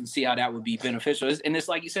 I can see how that would be beneficial. And it's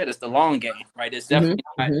like you said, it's the long game, right? It's definitely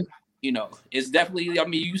it's definitely, I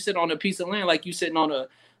mean, you sit on a piece of land like you sitting on a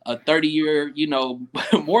 30-year,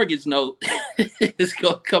 mortgage note. It's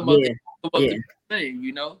gonna come up the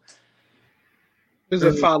thing, There's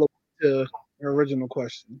a follow-up to the original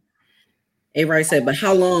question. A-Right said, but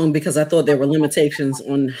how long? Because I thought there were limitations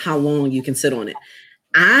on how long you can sit on it.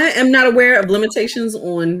 I am not aware of limitations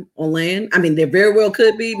on land. I mean, there very well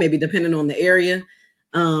could be, maybe depending on the area.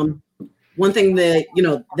 One thing that,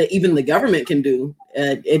 that even the government can do,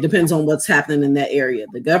 it depends on what's happening in that area.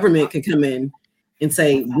 The government can come in and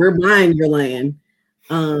say, we're buying your land,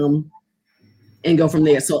 and go from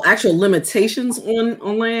there. So actual limitations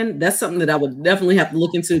on land, that's something that I would definitely have to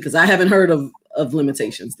look into, because I haven't heard of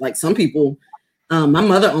limitations. Like some people, my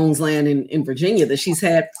mother owns land in Virginia that she's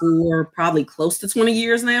had for probably close to 20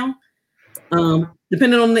 years now,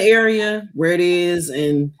 depending on the area, where it is.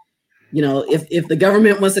 And, if the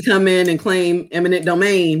government wants to come in and claim eminent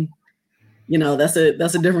domain, that's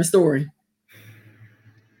a different story.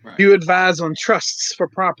 Right. You advise on trusts for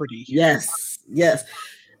property. Yes.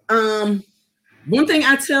 One thing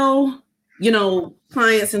I tell,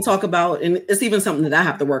 clients and talk about, and it's even something that I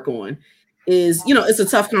have to work on, is, it's a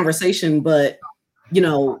tough conversation, but,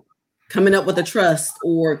 coming up with a trust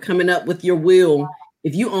or coming up with your will,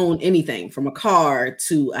 if you own anything from a car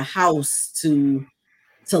to a house to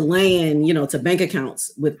land, to bank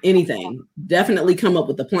accounts, with anything, definitely come up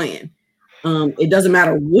with a plan. It doesn't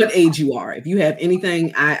matter what age you are. If you have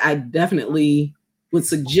anything, I definitely would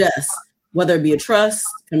suggest, whether it be a trust,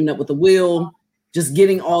 coming up with a will, just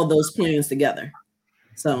getting all those plans together.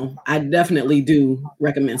 So I definitely do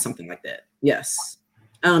recommend something like that. Yes.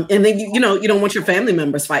 And then, you don't want your family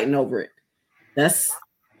members fighting over it.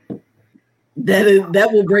 That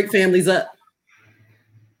will break families up.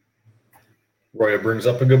 Roya brings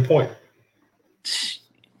up a good point.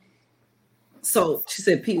 So she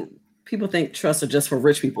said, people think trusts are just for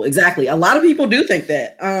rich people. Exactly. A lot of people do think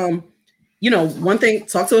that. One thing,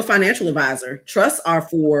 talk to a financial advisor. Trusts are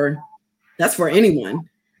that's for anyone.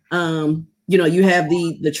 You have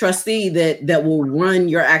the trustee that will run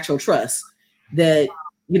your actual trust, that,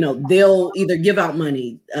 they'll either give out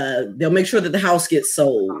money, they'll make sure that the house gets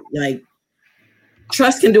sold. Like,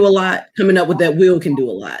 trust can do a lot. Coming up with that will can do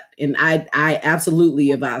a lot. And I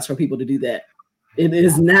absolutely advise for people to do that. It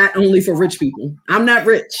is not only for rich people. I'm not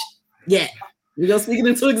rich yet. We're going to speak it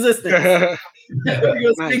into existence. We're going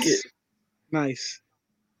to speak it. Nice.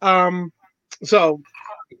 So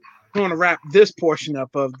we want to wrap this portion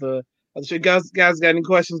up of the show. Guys got any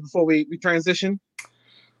questions before we transition?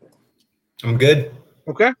 I'm good.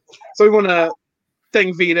 Okay. So we want to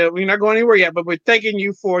thank Vita. We're not going anywhere yet, but we're thanking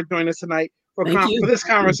you for joining us tonight for this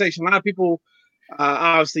conversation. A lot of people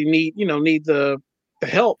obviously need the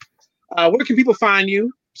help. Where can people find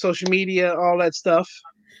you? Social media, all that stuff.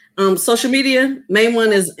 Social media, main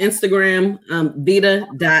one is Instagram,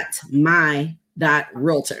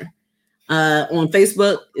 vita.my.realtor. On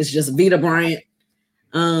Facebook, it's just Vita Bryant.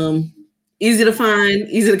 Easy to find,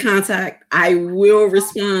 easy to contact. I will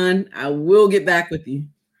respond. I will get back with you.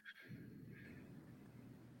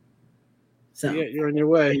 So yeah, you're on your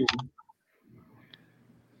way.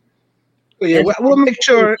 Yeah, we'll make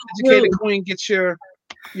sure Educated Queen gets your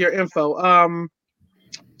info.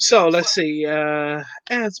 So let's see.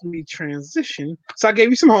 As we transition, so I gave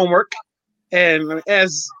you some homework, and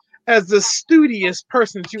as the studious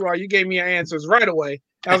person that you are, you gave me your answers right away.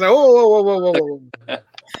 I was like, whoa.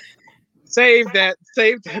 Save that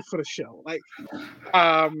for the show. Like,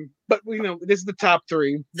 but this is the top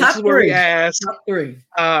three. This is where we ask top three.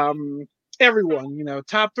 Everyone,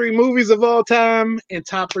 top three movies of all time and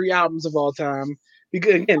top three albums of all time.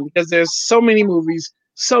 Because there's so many movies,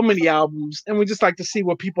 so many albums, and we just like to see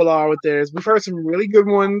what people are with theirs. We've heard some really good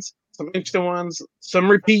ones, some interesting ones, some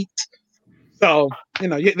repeats. So,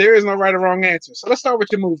 there is no right or wrong answer. So let's start with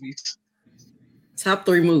your movies. Top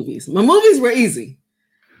three movies. My movies were easy.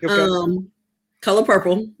 Okay. Color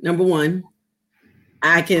Purple, number one.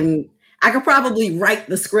 I could probably write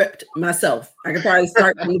the script myself. I could probably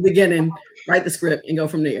start from the beginning, write the script, and go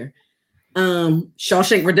from there.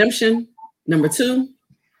 Shawshank Redemption, number two.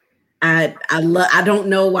 I don't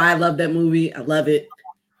know why I love that movie. I love it.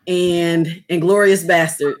 And Inglourious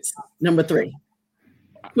Bastards, number three.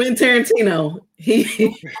 Quentin Tarantino, you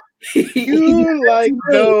like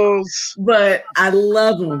those, but I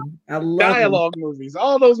love them. I love dialogue movies.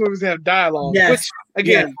 All those movies have dialogue, which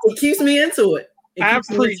again, it keeps me into it. I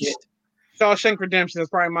preached. Shawshank Redemption is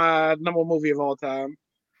probably my number one movie of all time.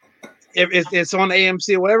 If it's on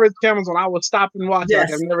AMC or whatever channel's on, I will stop and watch it.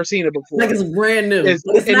 Like I've never seen it before. Like it's brand new. It's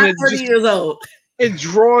not 30 years old. It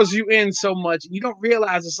draws you in so much. You don't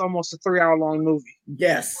realize it's almost a 3-hour long movie.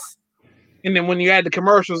 Yes. And then when you add the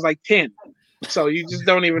commercials, like 10. So you just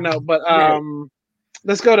don't even know. But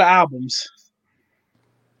let's go to albums.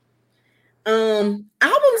 Albums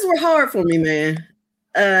were hard for me, man.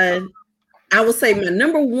 I would say my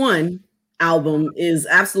number one album is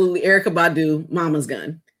absolutely Erykah Badu, Mama's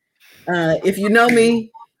Gun. If you know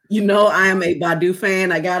me, you know I am a Badu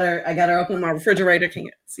fan. I got her up on my refrigerator. Can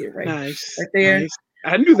you see it right there? Nice.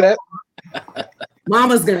 I knew that.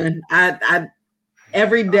 Mama's Gun. I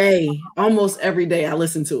almost every day, I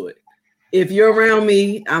listen to it. If you're around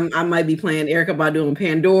me, I might be playing Erykah Badu on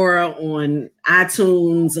Pandora, on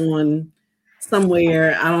iTunes, on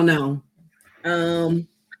somewhere. I don't know.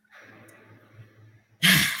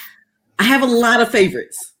 I have a lot of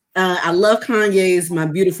favorites. I love Kanye's "My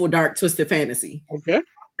Beautiful Dark Twisted Fantasy." Okay.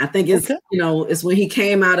 I think it's it's when he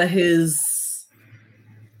came out of his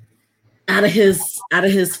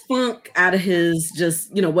funk, out of his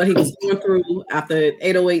just what he was going through after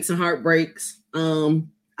 808s and heartbreaks. I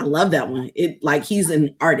love that one. He's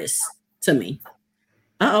an artist to me.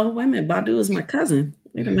 Wait a minute. Badu is my cousin.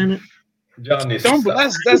 Wait a minute. John needs Don't. to That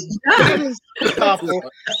is awful.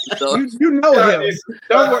 So- You know John him. needs to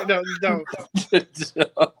Don't stop. worry. No, you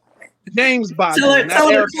don't. James Badu. Tell her not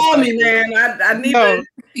to Erica call me, Badu. man. I need No, to.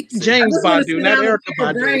 I James just want to Badu, sit not down and Erica pick your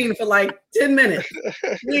Badu. brain for like 10 minutes,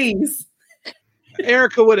 please.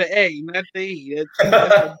 Erica with an A, not the E.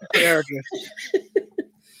 That's Erica.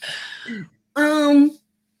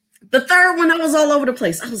 The third one, I was all over the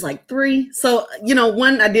place. I was like 3. So,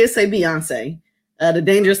 one, I did say Beyonce, the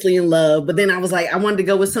Dangerously in Love. But then I was like, I wanted to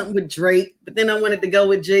go with something with Drake. But then I wanted to go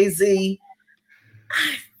with Jay-Z.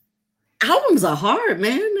 Albums are hard,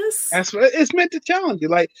 man. That's what it's meant to challenge you.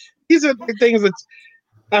 Like, these are the things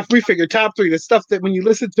that we figure top 3, the stuff that when you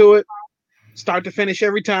listen to it, start to finish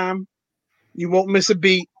every time, you won't miss a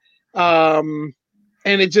beat. And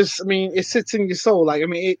it just, it sits in your soul. Like,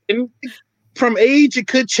 from age, it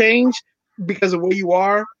could change because of where you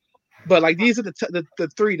are. But like, these are the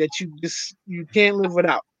 3 that you can't live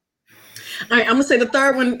without. All right, I'm gonna say the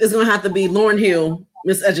third one is gonna have to be Lauryn Hill,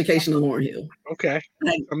 Miss Education of Lauryn Hill. Okay,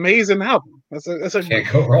 amazing album. That's a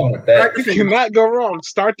Can't go wrong with that. you cannot go wrong.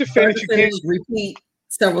 Start to finish, you can't repeat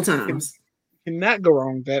several times. Cannot go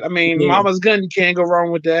wrong with that. Mama's Gun, you can't go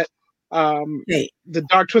wrong with that. The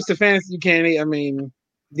Dark Twisted Fantasy, you can't.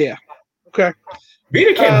 Yeah. Okay.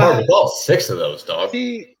 Vita came hard with all 6 of those, dog.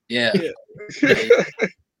 Yeah.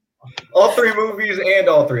 All 3 movies and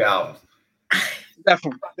all 3 albums.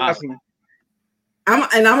 Definitely.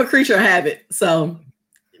 I'm a creature of habit, so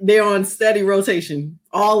they're on steady rotation.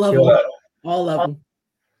 All of them. All of them.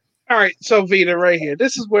 All right, so Vita, right here.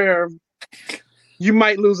 This is where you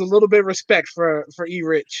might lose a little bit of respect for E.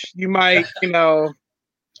 Rich. You might,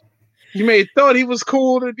 you may have thought he was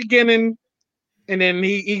cool at the beginning, and then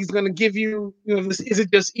he's gonna give you, this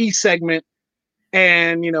isn't just E segment,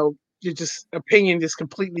 and your just opinion just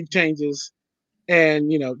completely changes,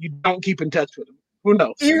 and you don't keep in touch with him. Who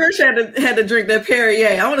knows? E. Rich had to drink that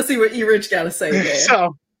Perrier. I want to see what E. Rich got to say there.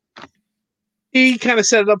 So he kind of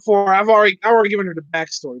set it up for her. I've already given her the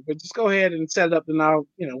backstory, but just go ahead and set it up, and I'll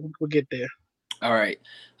we'll get there. All right.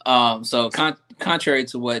 So contrary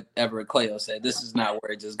to what Everett Cleo said, this is not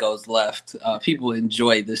where it just goes left. People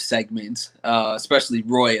enjoy this segment, especially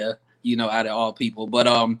Roya, out of all people. But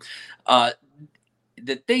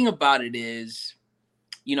the thing about it is,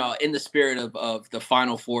 in the spirit of the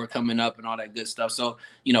Final Four coming up and all that good stuff. So,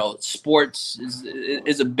 sports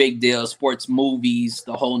is a big deal. Sports movies,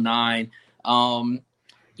 the whole 9.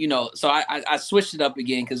 So I switched it up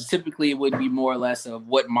again because typically it would be more or less of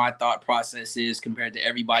what my thought process is compared to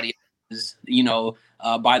everybody else's.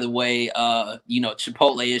 By the way,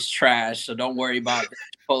 Chipotle is trash, so don't worry about the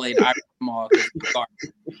Chipotle in Irish Mall.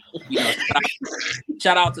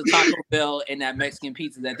 Shout out to Taco Bell and that Mexican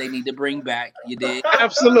pizza that they need to bring back. You did?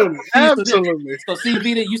 Absolutely. So see,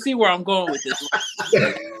 Vita, you see where I'm going with this.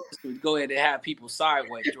 Go ahead and have people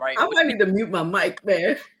sideways, right? I might need to mute my mic,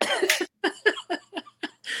 man.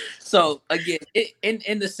 So again,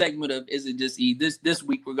 in the segment of Is It Just E, this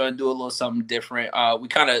week we're gonna do a little something different. We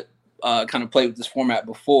kind of played with this format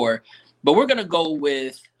before, but we're gonna go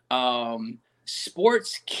with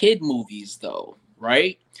sports kid movies though,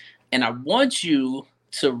 right? And I want you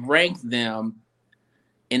to rank them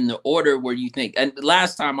in the order where you think. And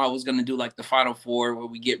last time I was gonna do like the Final Four where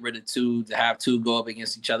we get rid of 2 to have 2 go up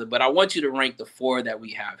against each other, but I want you to rank the 4 that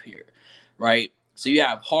we have here, right? So you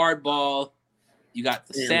have Hardball. You got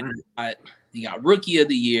the Sandlot, you got Rookie of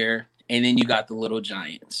the Year, and then you got the Little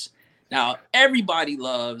Giants. Now, everybody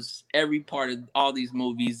loves every part of all these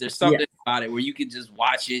movies. There's something about it where you can just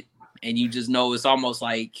watch it and you just know it's almost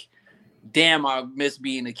like, damn, I miss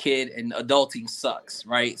being a kid and adulting sucks,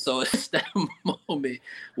 right? So it's that moment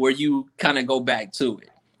where you kind of go back to it.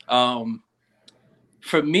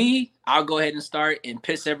 For me, I'll go ahead and start and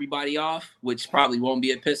piss everybody off, which probably won't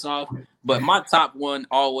be a piss off. But my top one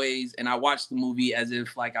always, and I watch the movie as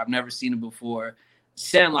if like I've never seen it before.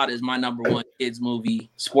 Sandlot is my number 1 kids movie,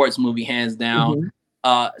 sports movie, hands down.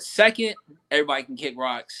 Second, Everybody Can Kick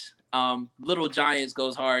Rocks. Little Giants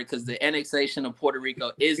goes hard because the annexation of Puerto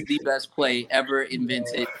Rico is the best play ever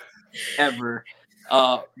invented, ever.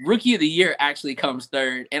 Rookie of the Year actually comes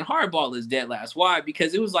third, and Hardball is dead last. Why?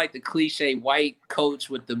 Because it was like the cliche white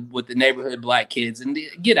coach with the neighborhood black kids, and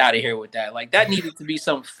get out of here with that. Like that needed to be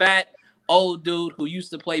some fat old dude who used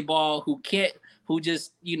to play ball,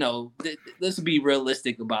 let's be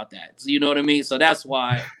realistic about that. So, you know what I mean? So that's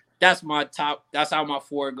why that's my top. That's how my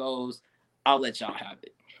 4 goes. I'll let y'all have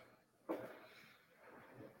it.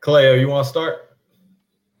 Cleo, you want to start?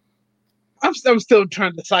 I'm still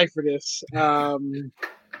trying to decipher this.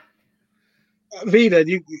 Vita,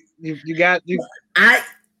 you got you.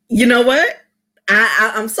 You know what?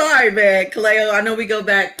 I'm sorry, man, Cleo. I know we go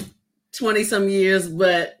back 20 some years,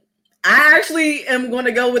 but I actually am going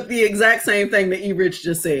to go with the exact same thing that E-Rich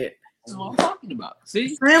just said. That's what I'm talking about.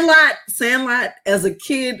 See, Sandlot. As a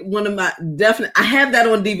kid, one of my definite. I have that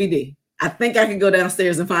on DVD. I think I can go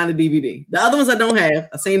downstairs and find a DVD. The other ones I don't have.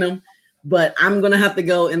 I've seen them, but I'm gonna have to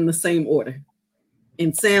go in the same order.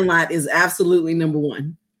 And Sandlot is absolutely number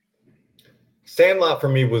one. Sandlot for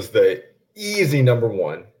me was the easy number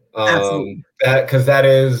one. Absolutely. That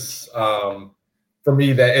is for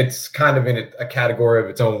me that it's kind of in a category of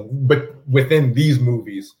its own, but within these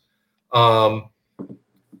movies. I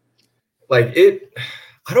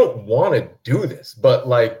don't want to do this, but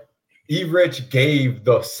like E-Rich gave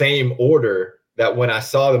the same order that when I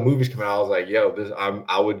saw the movies come out, I was like, yo,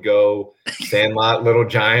 I would go Sandlot, Little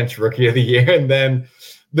Giants, Rookie of the Year. And then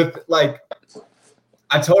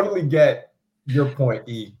I totally get your point,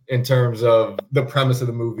 E, in terms of the premise of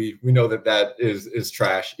the movie. We know that is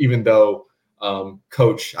trash, even though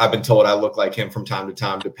Coach, I've been told I look like him from time to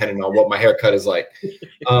time, depending on what my haircut is like.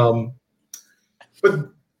 But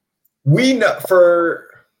we know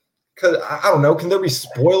because I don't know, can there be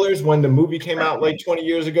spoilers when the movie came out like 20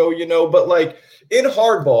 years ago, but like in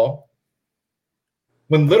Hardball,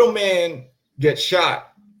 when little man gets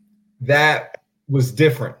shot, that was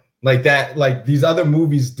different. Like that, like these other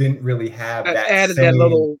movies didn't really have that added that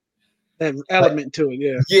element to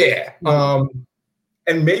it. Yeah.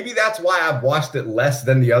 And maybe that's why I've watched it less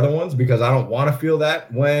than the other ones, because I don't want to feel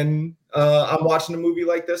that when I'm watching a movie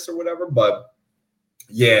like this or whatever. But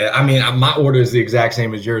yeah, I mean, my order is the exact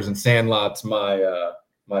same as yours, and Sandlot's my.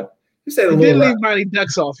 You said you did leave Mighty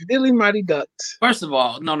Ducks off. You did leave Mighty Ducks. First of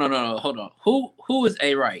all, no, hold on. Who is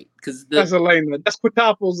A Right? Because that's Elena. That's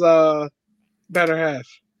Quintople's better half.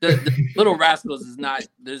 The Little Rascals is not.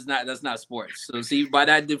 That's not sports. So see, by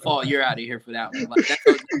that default, you're out of here for that one. Like,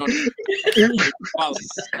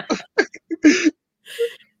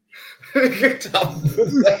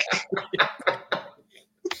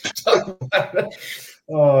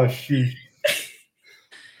 Oh shoot!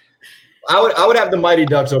 I would have the Mighty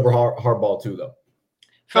Ducks over Hardball too, though.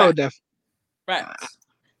 Oh, definitely. Facts.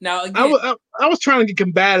 Now again, I was trying to get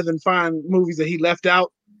combative and find movies that he left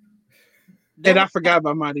out, and I forgot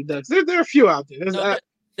about Mighty Ducks. There are a few out there.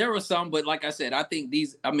 There were some, but like I said, I think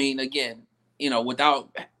these. I mean, again,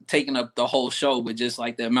 without taking up the whole show, but just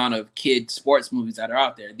like the amount of kid sports movies that are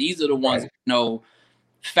out there, these are the ones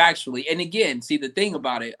factually. And again, see, the thing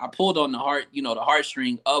about it, I pulled on the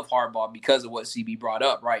heartstring of Hardball because of what CB brought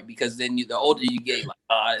up, right? Because then the older you get, like,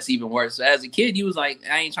 it's even worse. So as a kid, you was like,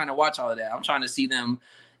 I ain't trying to watch all of that. I'm trying to see them,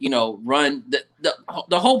 run.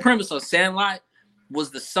 The whole premise of Sandlot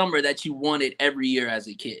was the summer that you wanted every year as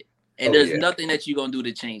a kid. And there's nothing that you're going to do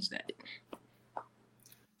to change that.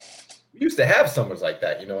 We used to have summers like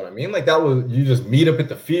that, you know what I mean? Like that was, you just meet up at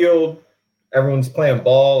the field, everyone's playing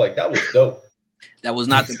ball. Like that was dope. That was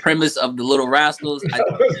not the premise of the Little Rascals. I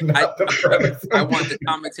want the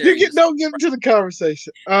commentary. Don't get into the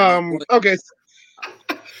conversation. Okay.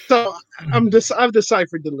 So I've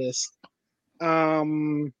deciphered the list.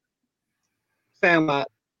 Sandlot,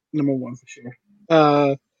 number one for sure.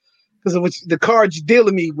 Because of the cards you're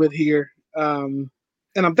dealing me with here. And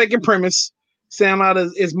I'm thinking premise. Sandlot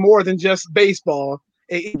is more than just baseball.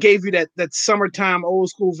 It gave you that summertime old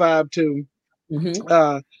school vibe too.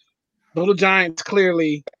 Mm-hmm. Little Giants,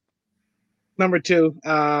 clearly number two.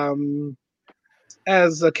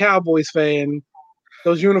 As a Cowboys fan,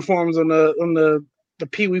 those uniforms on the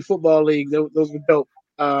Pee Wee Football League, those were dope.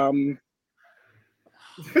 I'm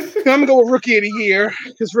gonna go with Rookie of the Year,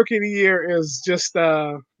 because Rookie of the Year is just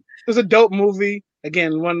it was a dope movie.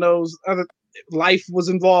 Again, one of those other life was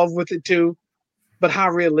involved with it too, but how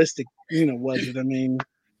realistic, was it? I mean,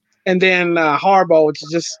 and then Hardball, which is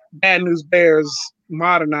just Bad News Bears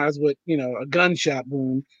modernized with a gunshot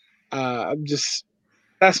wound. That's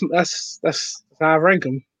how I rank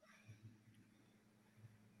them.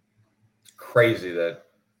 Crazy that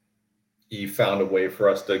he found a way for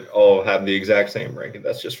us to all have the exact same ranking.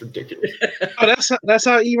 That's just ridiculous. Oh, that's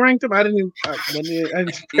how he ranked them. I didn't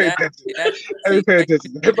pay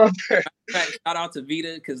attention. Shout out to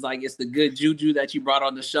Vita, because it's the good juju that you brought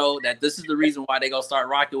on the show. That this is the reason why they gonna start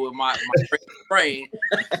rocking with my brain.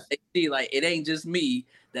 They see, it ain't just me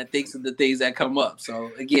that thinks of the things that come up. So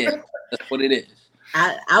again, that's what it is.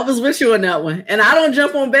 I was with you on that one, and I don't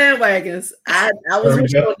jump on bandwagons. I was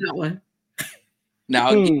with you on that one.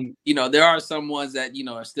 Now, there are some ones that,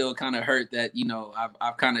 are still kind of hurt that,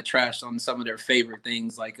 I've kind of trashed on some of their favorite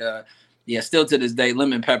things. Still to this day,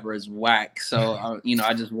 lemon pepper is whack. So,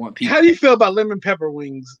 I just want people. How do you feel about lemon pepper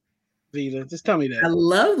wings, Vita? Just tell me that. I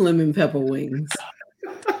love lemon pepper wings.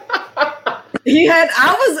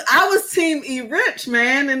 I was team E Rich,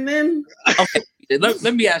 man, and then Okay.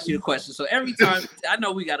 Let me ask you a question. So every time, I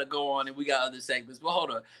know we got to go on and we got other segments, but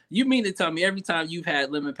hold on. You mean to tell me every time you've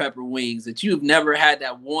had lemon pepper wings that you've never had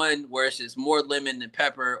that one where it's just more lemon than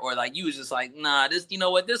pepper, or like you was just like, nah, this, you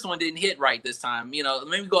know what, this one didn't hit right this time. You know,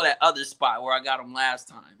 maybe go that other spot where I got them last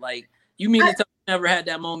time. Like, you mean to tell me you never had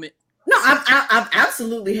that moment? No, I've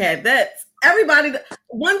absolutely had that. Everybody,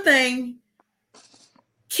 one thing,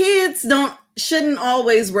 kids shouldn't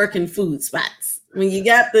always work in food spots. When you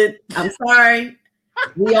got I'm sorry,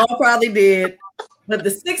 we all probably did, but the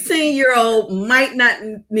 16-year-old might not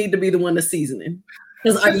need to be the one to seasoning.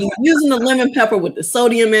 Because are you using the lemon pepper with the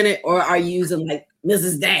sodium in it, or are you using like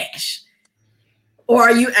Mrs. Dash? Or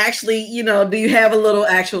are you actually, do you have a little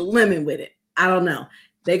actual lemon with it? I don't know.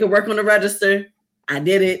 They could work on the register. I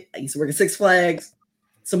did it. I used to work at Six Flags,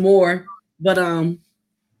 some more. But I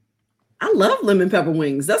love lemon pepper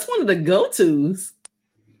wings. That's one of the go-tos.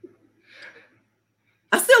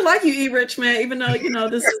 I still like you, E Rich, man, even though,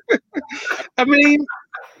 this is... I mean,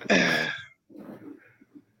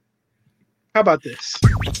 how about this?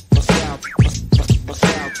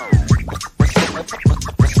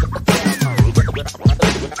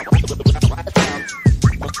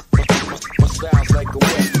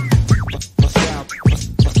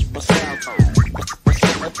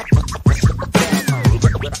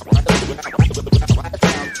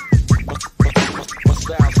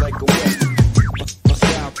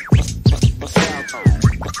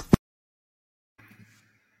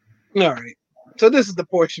 All right. So this is the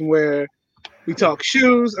portion where we talk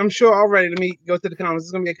shoes. I'm sure already. Let me go to the comments.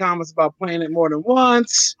 There's going to be comments about playing it more than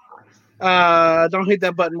once. Don't hit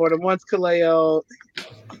that button more than once, Kaleo.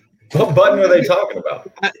 What button are they talking about?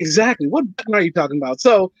 Exactly. What button are you talking about?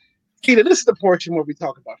 So, Keita, this is the portion where we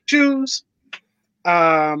talk about shoes.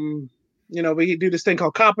 We do this thing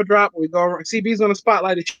called Copper Drop. Where we go around. CB's going to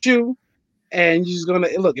spotlight a shoe. And you're just going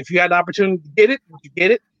to look. If you had the opportunity to get it, you get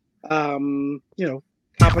it.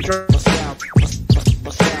 Copper Drop.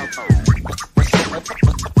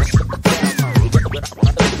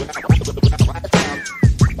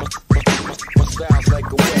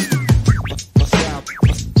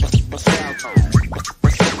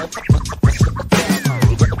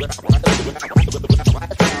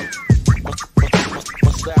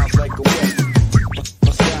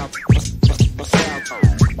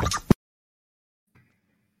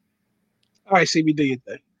 All right, CB, do your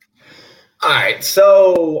thing. All right,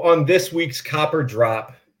 so on this week's Copper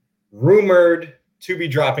Drop, rumored to be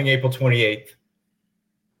dropping April 28th,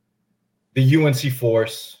 the UNC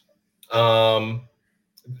Force.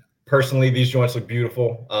 Personally, these joints look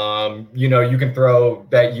beautiful. You can throw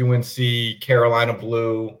that UNC Carolina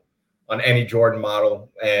blue on any Jordan model,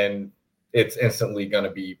 and it's instantly going to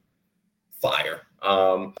be fire.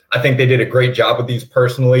 I think they did a great job with these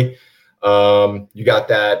personally. You got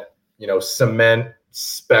that, cement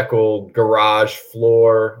speckled garage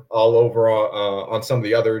floor all over on some of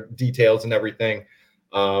the other details and everything.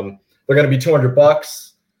 They're going to be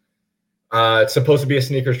 $200. It's supposed to be a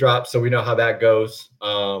sneakers drop, so we know how that goes.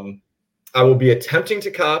 I will be attempting to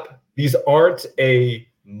cop. These aren't a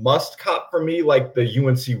must cop for me like the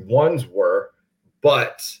UNC ones were,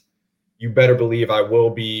 but you better believe I will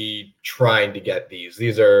be trying to get these.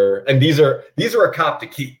 These are a cop to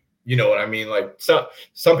keep. You know what I mean? Like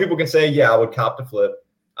some people can say, yeah, I would cop to flip.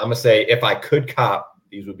 I'm gonna say if I could cop,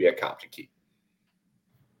 these would be a cop to keep.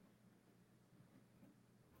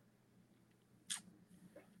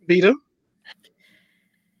 Vita?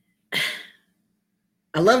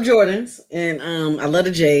 I love Jordans and I love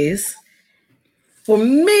the Jays. For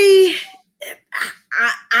me,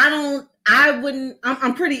 I'm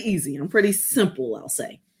pretty easy. I'm pretty simple, I'll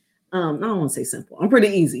say. I don't want to say simple. I'm pretty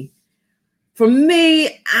easy. For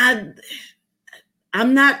me, I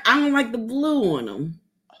don't like the blue on them.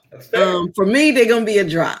 For me, they're gonna be a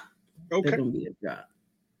drop. Okay. They're gonna be a drop.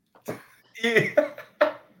 Yeah.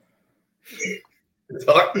 It's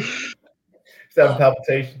hard. It's having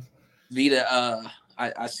palpitations. Vita,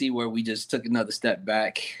 I see where we just took another step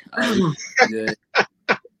back. Good.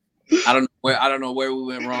 I don't know where we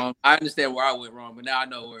went wrong. I understand where I went wrong, but now I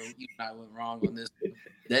know where you and I went wrong on this.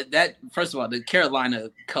 That first of all, the Carolina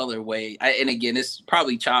colorway, and again, it's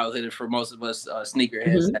probably childhood for most of us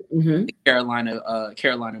sneakerheads. Mm-hmm. The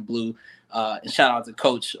Carolina blue. And shout out to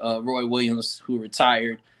Coach Roy Williams, who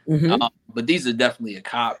retired. Mm-hmm. But these are definitely a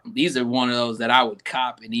cop. These are one of those that I would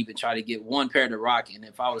cop and even try to get one pair to rock. And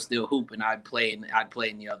if I was still hooping, I'd play in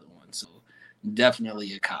the other one. So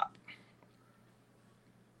definitely a cop.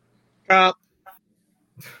 Cop.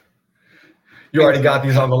 You already got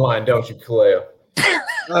these on the line, don't you, Kaleo?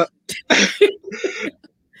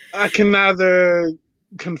 I can neither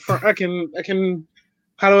confirm. I can.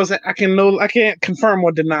 How do I say? I can't confirm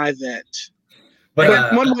or deny that.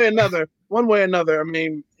 But one way or another. I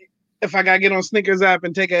mean, if I gotta get on Snickers app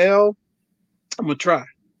and take a L, I'm gonna try.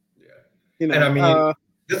 Yeah. You know, and I mean,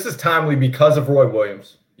 this is timely because of Roy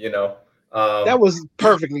Williams. You know, that was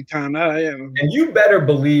perfectly timed. And you better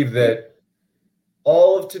believe that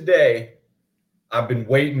all of today, I've been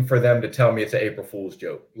waiting for them to tell me it's an April Fool's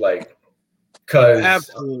joke. Like, because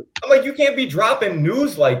I'm like, you can't be dropping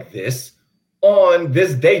news like this on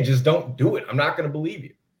this day. Just don't do it. I'm not going to believe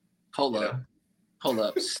you. Hold up. Am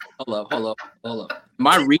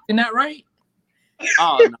I reading that right?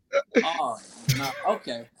 Oh, no.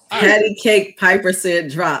 Okay. Patty Cake Piper said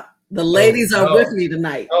drop. The ladies are with me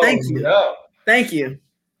tonight. Thank you. No. Thank you.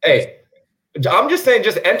 Hey, I'm just saying,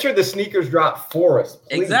 just enter the sneakers drop for us,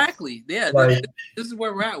 please. Exactly. Yeah. Like, this is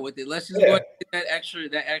where we're at with it. Let's just go and get that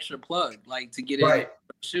extra plug, like to get in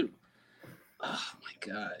shoot. Oh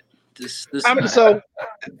my God. So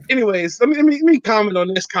anyways, let me comment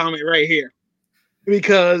on this comment right here.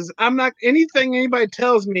 Because I'm not anything anybody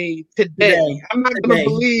tells me today, I'm not gonna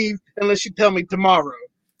believe unless you tell me tomorrow.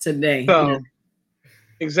 Today. So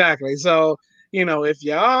exactly. So, if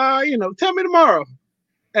you are, tell me tomorrow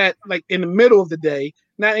at like in the middle of the day,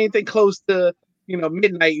 not anything close to,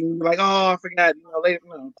 midnight and be like, oh, I forgot, later.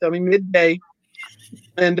 No, tell me midday.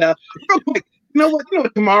 And real quick, you know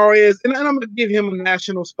what tomorrow is? And I'm gonna give him a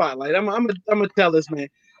national spotlight. I'm gonna tell this man.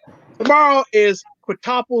 Tomorrow is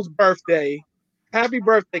Quintuple's birthday. Happy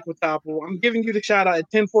birthday, Quintuple. I'm giving you the shout out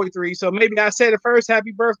at 10:43. So maybe I said it first,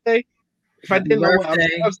 happy birthday. If I didn't know,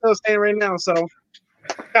 I'm still saying right now. So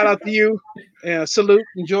shout out to you. Salute.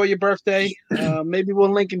 Enjoy your birthday. Maybe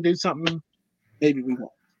we'll link and do something. Maybe we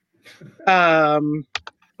won't.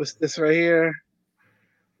 What's this right here?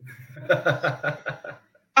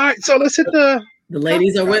 All right, so let's hit the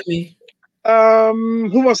ladies are with me.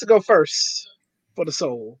 Who wants to go first for the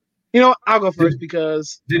soul? I'll go first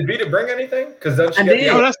because. Did Vita bring anything? Because I did.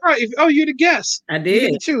 Oh, that's right. You're the guest. I did. You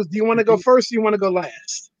get to choose. Do you want to go first? Or you want to go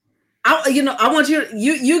last? I want you.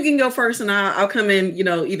 You can go first, and I'll come in.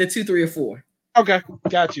 Either 2, 3, or 4. Okay,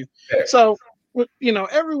 got you. Okay. So,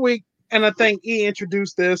 every week, and I think E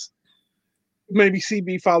introduced this. Maybe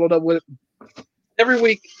CB followed up with it. Every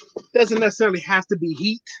week doesn't necessarily have to be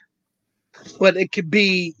heat, but it could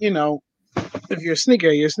be. If you're a sneaker,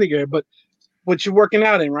 you're a sneaker. But what you're working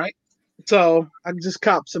out in, right? So I just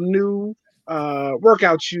copped some new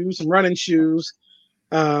workout shoes, some running shoes.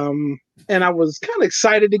 And I was kind of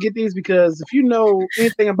excited to get these because if you know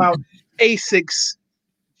anything about ASICS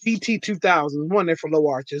GT 2000, one, they're for low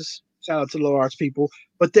arches. Shout out to low arch people.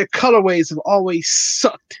 But their colorways have always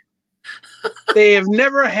sucked. They have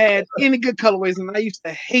never had any good colorways. And I used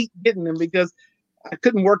to hate getting them because I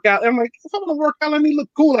couldn't work out. I'm like, if I'm going to work out, let me look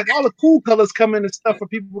cool. Like all the cool colors come in and stuff for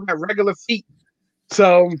people who got regular feet.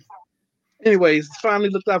 So anyways, finally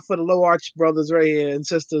looked out for the low arch brothers right here and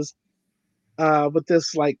sisters. With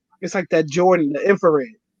this, it's like that Jordan, the infrared.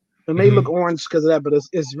 It may look orange because of that, but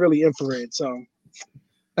it's really infrared. So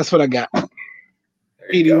that's what I got.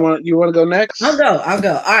 Edie, you want to go next? I'll go.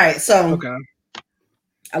 All right. So okay.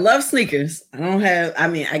 I love sneakers.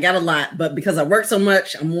 I got a lot, but because I work so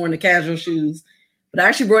much, I'm more into casual shoes. But I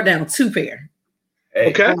actually brought down 2 pair.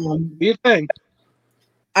 Hey. Okay. Do your thing.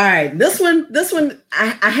 All right. This one,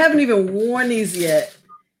 I haven't even worn these yet.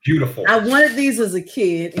 Beautiful. I wanted these as a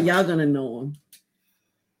kid, and y'all gonna know them.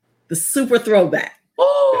 The super throwback.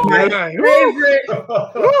 Oh, my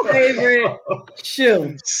favorite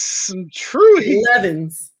shoe. Some true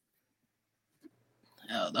 11s.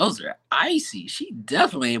 Oh, those are icy. She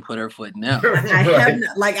definitely ain't put her foot in them. I have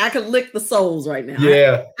I could lick the soles right now.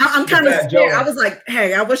 Yeah. I'm kind of scared. I was like,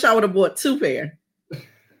 hey, I wish I would have bought 2 pair.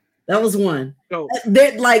 That was one. Oh.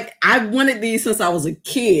 I wanted these since I was a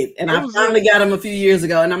kid, and I finally got them a few years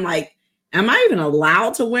ago. And I'm like, am I even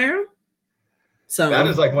allowed to wear them? So that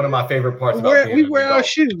is one of my favorite parts. We wear our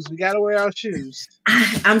shoes. We gotta wear our shoes.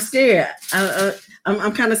 I'm scared.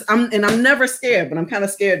 I'm never scared, but I'm kind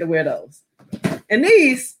of scared to wear those. And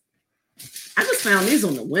these, I just found these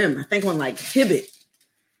on the whim. I think on Hibbett.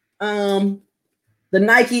 The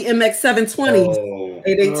Nike MX 720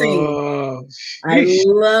 818. Oh, I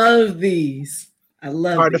love these.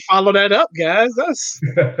 Hard to follow that up, guys.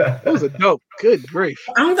 Those are dope. Good grief.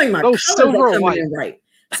 I don't think my colors are coming in right.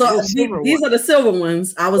 So these are the silver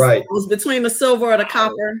ones. I was between the silver or the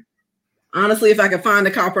copper. Honestly, if I could find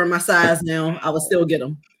the copper in my size now, I would still get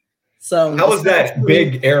them. So how was that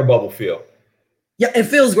big air bubble feel? Yeah, it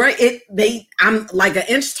feels great. I'm like an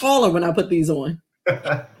inch taller when I put these on.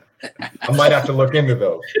 I might have to look into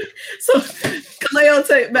those. So,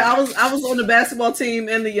 Kaleo, man, I was on the basketball team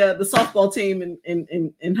and the softball team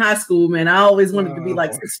in high school. Man, I always wanted to be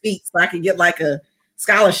like 6 feet so I could get like a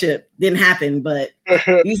scholarship. Didn't happen, but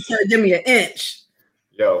you said give me an inch.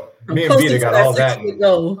 Yo, me and Vita got all that. We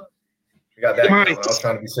got that. Nice. I was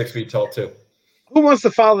trying to be 6 feet tall too. Who wants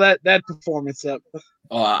to follow that performance up?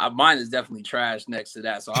 Oh, mine is definitely trash next to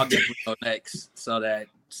that, so I'll definitely go next so that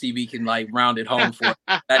CB can like round it home for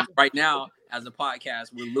that. Right now, as a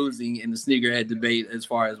podcast, we're losing in the sneakerhead debate as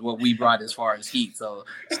far as what we brought as far as heat. So,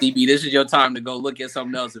 CB, this is your time to go look at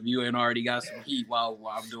something else if you ain't already got some heat while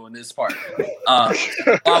I'm doing this part. While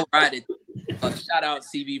we're at it, shout out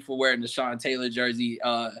CB for wearing the Sean Taylor jersey.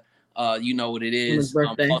 You know what it is.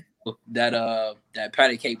 That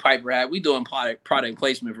Patty Cake Piper had. We doing product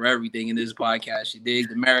placement for everything in this podcast. You dig?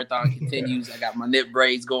 The marathon continues. I got my knit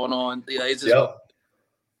braids going on. It's just,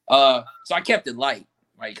 so I kept it light,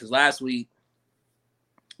 right? Because last week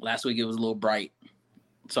it was a little bright.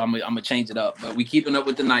 So I'm gonna change it up. But we keeping up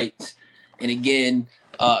with the nights. And again,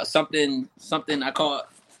 something I call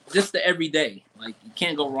just the everyday. Like you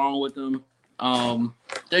can't go wrong with them.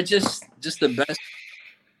 They're just the best.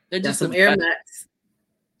 They're just some the Air best. Max.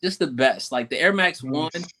 Just the best. Like the Air Max 1,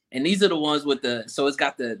 and these are the ones with so it's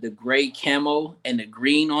got the gray camo and the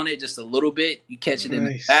green on it just a little bit. You catch it in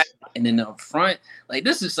the back and then up front. Like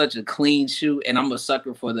this is such a clean shoe, and I'm a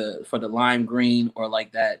sucker for the lime green or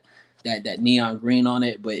like that neon green on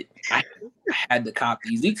it. But I had to cop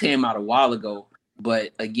these. These came out a while ago, but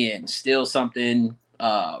again, still something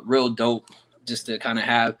real dope. Just to kind of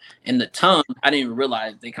have in the tongue, I didn't even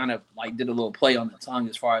realize they kind of like did a little play on the tongue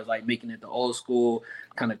as far as like making it the old school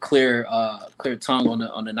kind of clear tongue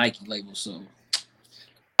on the Nike label. So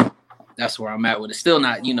that's where I'm at with it. Still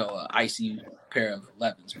not, an icy pair of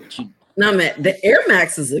 11s, but No, man, the Air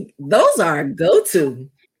Maxes, those are a go-to.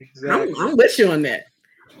 Exactly. I'm with you on that.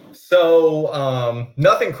 So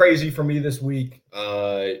nothing crazy for me this week,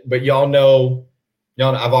 but y'all know,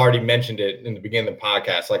 I've already mentioned it in the beginning of the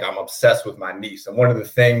podcast. Like I'm obsessed with my niece. And one of the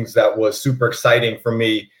things that was super exciting for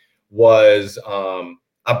me was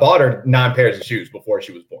I bought her 9 pairs of shoes before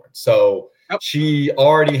she was born. So she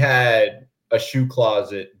already had a shoe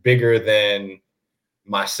closet bigger than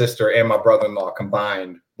my sister and my brother-in-law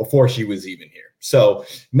combined before she was even here. So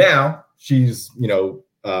now she's,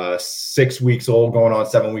 6 weeks old, going on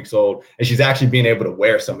 7 weeks old, and she's actually being able to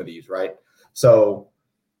wear some of these, right? So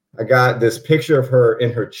I got this picture of her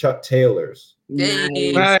in her Chuck Taylors.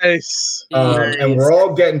 Nice. And we're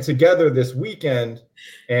all getting together this weekend.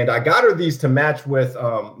 And I got her these to match with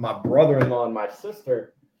my brother-in-law and my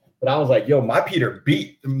sister. But I was like, yo, my pair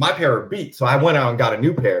are beat. So I went out and got a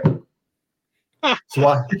new pair. And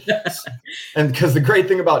because the great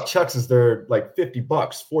thing about Chucks is they're like $50,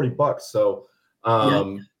 $40. So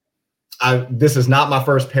this is not my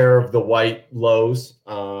first pair of the white lows.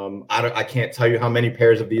 I can't tell you how many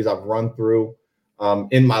pairs of these I've run through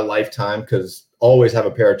in my lifetime because always have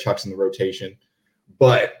a pair of Chucks in the rotation.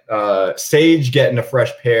 But Sage getting a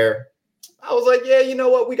fresh pair, I was like, yeah, you know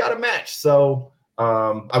what? We got a match. So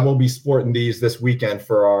I will be sporting these this weekend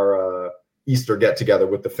for our Easter get together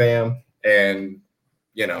with the fam. And,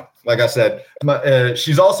 like I said,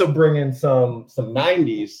 she's also bringing some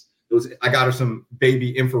 90s. I got her some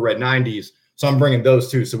baby infrared 90s. So I'm bringing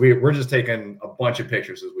those too. So we're just taking a bunch of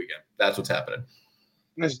pictures this weekend. That's what's happening.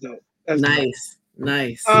 That's dope. That's nice. Dope.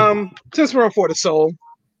 Nice. Since we're on For the Soul,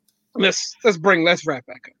 let's wrap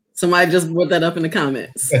back up. Somebody just brought that up in the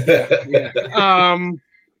comments. Yeah.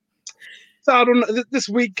 So I don't know. This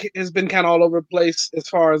week has been kind of all over the place as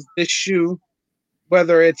far as this shoe,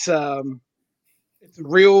 whether it's a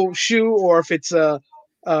real shoe or if it's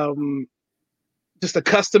just a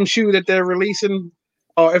custom shoe that they're releasing,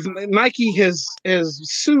 or if Nike has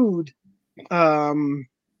sued.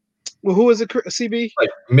 Well, who is it? CB? Like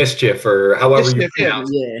Mischief or however you pronounce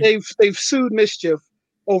it. They've sued Mischief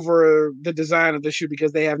over the design of the shoe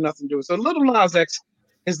because they have nothing to do with it. So Lil Nas X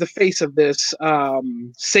is the face of this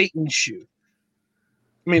Satan shoe.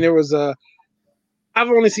 I mean, I've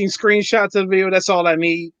only seen screenshots of the video. That's all I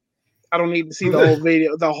need. I don't need to see the whole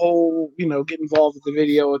video, get involved with the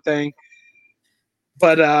video thing.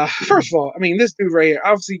 But first of all, I mean, this dude right here,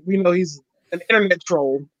 obviously, we know he's an internet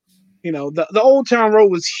troll. The Old Town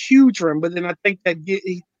Road was huge for him, but then I think that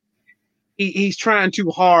he's trying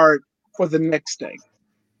too hard for the next thing.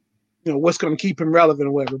 What's going to keep him relevant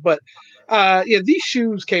or whatever. But these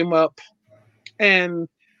shoes came up, and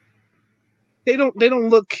they don't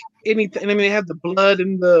look anything. I mean, they have the blood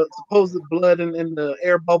and the supposed blood and the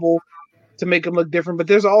air bubble to make them look different. But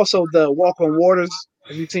there's also the Walk on Waters.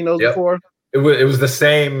 Have you seen those before? It was the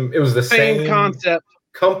same. It was the same concept.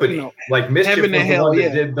 company. Like Mischief was the one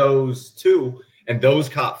that did those too, and those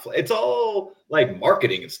caught. It's all like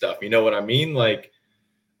marketing and stuff. You know what I mean? Like,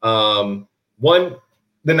 the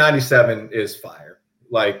 97 is fire.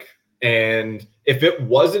 Like, and if it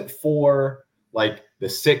wasn't for like the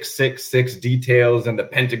 666 details and the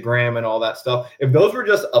pentagram and all that stuff, if those were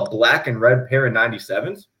just a black and red pair of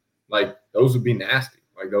 97s, like those would be nasty.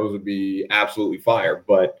 Like those would be absolutely fire.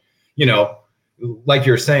 But, you know, like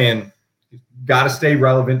you're saying, got to stay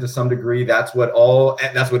relevant to some degree. That's what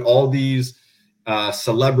all these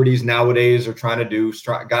celebrities nowadays are trying to do.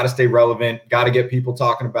 Got to stay relevant. Got to get people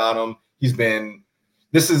talking about him.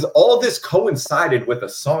 All of this coincided with a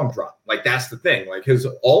song drop. Like that's the thing. Like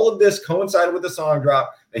all of this coincided with a song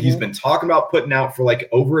drop that he's been talking about putting out for like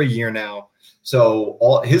over a year now. So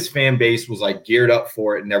all his fan base was like geared up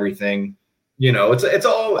for it and everything. You know, it's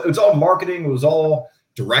all marketing. It was all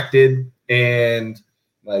directed, and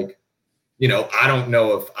like, you know, I don't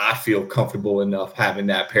know if I feel comfortable enough having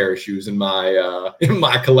that pair of shoes in my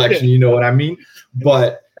collection. You know what I mean?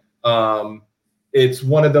 But it's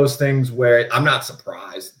one of those things where I'm not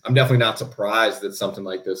surprised. I'm definitely not surprised that something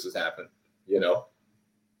like this has happened. You know?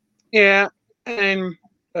 Yeah, and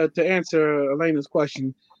to answer Elena's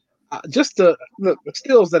question, just the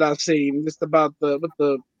stills that I've seen, just about with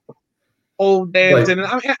the old dance, like, and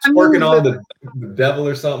I working on the devil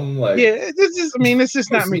or something. Like, yeah, it's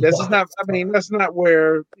just not me. That's just not. I mean, that's not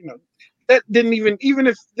where, you know, that didn't even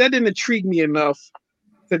if that didn't intrigue me enough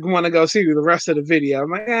to want to go see the rest of the video. I'm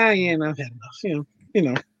like, yeah, I've had enough. You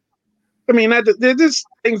know. I mean, there's just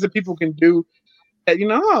things that people can do that, you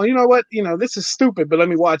know. Oh, you know what? You know, this is stupid, but let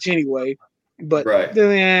me watch anyway. But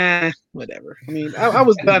whatever. I mean, I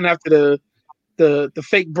was done after the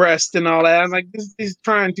fake breast and all that. I'm like, he's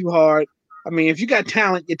trying too hard. I mean, if you got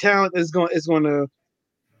talent, your talent is going to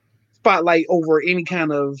spotlight over any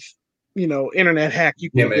kind of, you know, internet hack you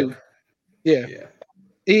can do. Yeah.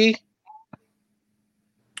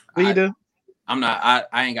 Vita? I'm not.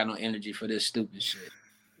 I ain't got no energy for this stupid shit.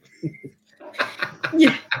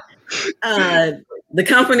 Yeah. The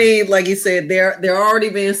company, like you said, they're already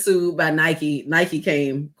being sued by Nike. Nike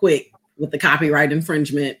came quick with the copyright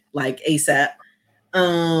infringement, like ASAP.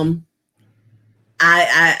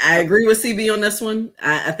 I agree with CB on this one.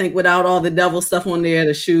 I think without all the devil stuff on there,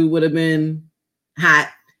 the shoe would have been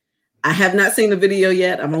hot. I have not seen the video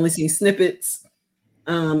yet. I've only seen snippets.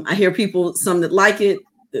 I hear people, some that like it,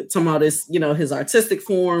 talking about this, you know, his artistic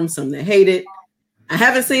form, some that hate it. I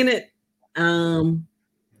haven't seen it.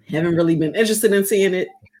 Haven't really been interested in seeing it.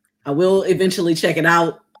 I will eventually check it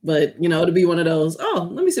out, but you know, it'll be one of those,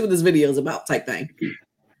 let me see what this video is about type thing.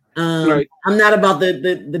 Right. I'm not about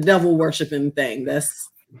the devil worshiping thing. I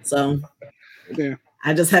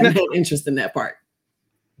just haven't had interest in that part.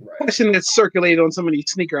 Right. The question that circulated on some of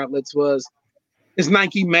these sneaker outlets was, is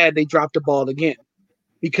Nike mad they dropped the ball again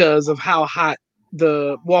because of how hot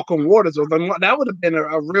the Walk on Waters was? That would have been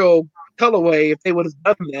a real colorway if they would have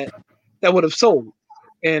done that. That would have sold.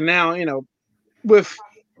 And now, you know, with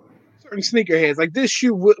certain sneakerheads, like this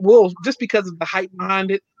shoe will just because of the hype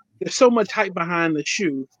behind it, there's so much hype behind the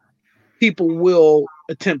shoe, people will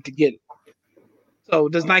attempt to get it. So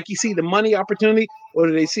does Nike see the money opportunity, or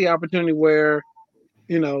do they see opportunity where,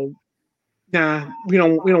 you know, we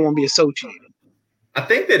don't want to be associated? I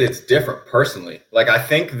think that it's different personally. Like, I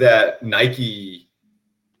think that Nike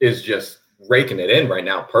is just raking it in right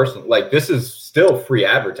now personally. Like, this is still free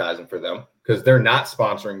advertising for them because they're not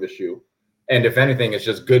sponsoring the shoe. And if anything, it's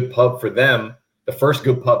just good pub for them. The first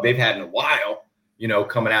good pub they've had in a while, you know,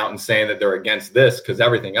 coming out and saying that they're against this, because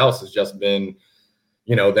everything else has just been,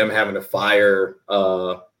 you know, them having to fire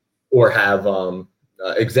or have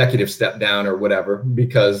executive step down or whatever,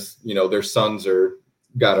 because, you know, their sons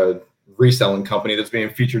got a reselling company that's being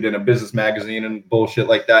featured in a business magazine and bullshit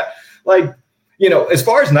like that. Like, you know, as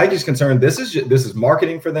far as Nike's concerned, this is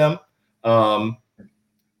marketing for them.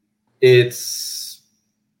 It's,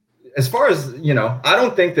 as far as, you know, I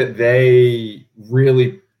don't think that they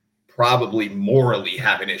really probably morally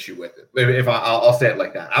have an issue with it. If I'll say it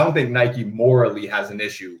like that. I don't think Nike morally has an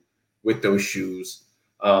issue with those shoes.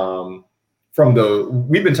 We've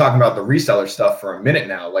been talking about the reseller stuff for a minute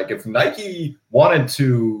now. Like, if Nike wanted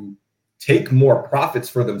to take more profits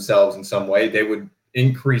for themselves in some way, they would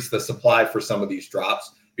increase the supply for some of these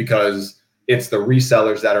drops, because it's the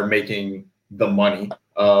resellers that are making the money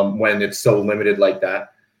when it's so limited like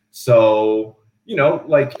that. So, you know,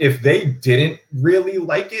 like, if they didn't really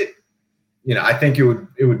like it, you know, I think it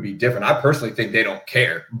would be different. I personally think they don't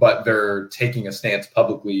care, but they're taking a stance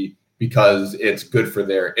publicly because it's good for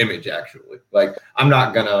their image, actually. Like, I'm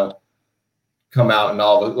not gonna come out and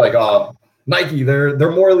all like, Nike,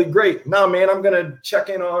 they're morally great. Nah, man, I'm gonna check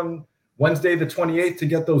in on Wednesday the 28th to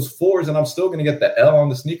get those 4s, and I'm still gonna get the L on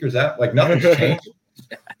the sneakers app. Like nothing's changed.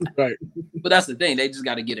 Right. But that's the thing; they just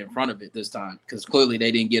got to get in front of it this time, because clearly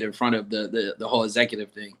they didn't get in front of the whole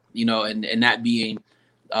executive thing, and that being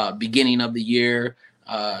beginning of the year,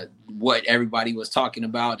 what everybody was talking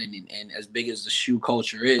about, and as big as the shoe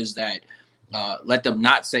culture is, that let them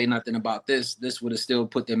not say nothing about this would have still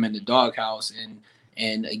put them in the doghouse,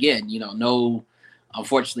 and again,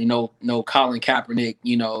 unfortunately, no Colin Kaepernick,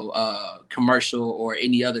 commercial or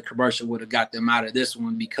any other commercial would have got them out of this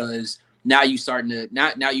one, because now you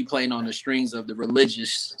playing on the strings of the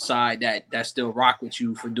religious side that still rock with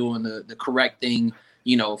you for doing the correct thing,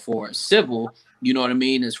 for civil, you know what I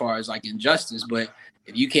mean, as far as like injustice. But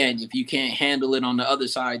if you can't handle it on the other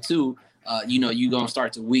side too, you're gonna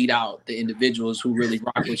start to weed out the individuals who really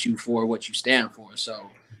rock with you for what you stand for.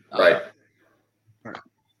 So right.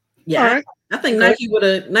 Yeah. All right. I think Nike would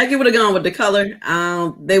have gone with the color.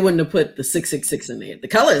 They wouldn't have put the 666 in there. The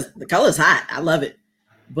color's hot. I love it.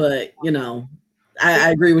 But I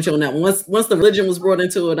agree with you on that. Once the religion was brought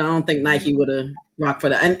into it, I don't think Nike would have rocked for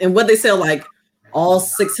that. And what they sell, like all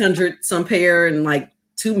 600 some pair in like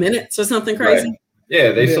 2 minutes or something crazy. Right.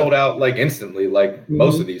 Yeah, they sold out like instantly, like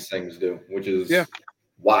most of these things do, which is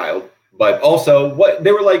wild. But also, what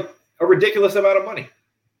they were like a ridiculous amount of money.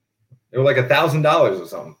 They were like $1,000 or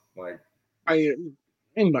something. Like,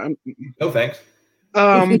 no thanks.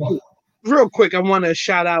 Real quick, I want to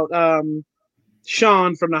shout out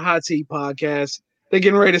Sean from the Hot Seat Podcast. They're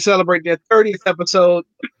getting ready to celebrate their 30th episode,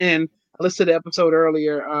 and I listened to the episode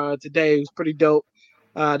earlier today. It was pretty dope.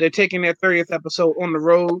 They're taking their 30th episode on the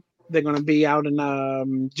road. They're going to be out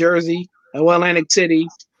in Jersey, Atlantic City,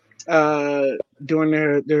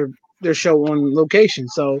 doing their show on location.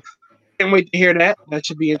 So can't wait to hear that. That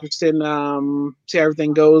should be interesting. See how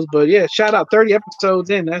everything goes. But yeah, shout out 30 episodes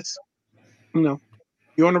in. That's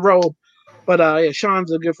you're on the road. But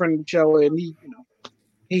Sean's a good friend of the show, and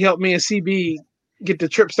he helped me and CB get the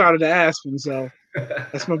trip started to Aspen. So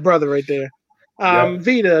that's my brother right there.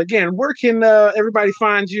 Vita, again, where can everybody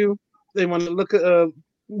find you? They want to look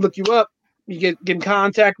you up. You get in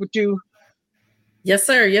contact with you. Yes,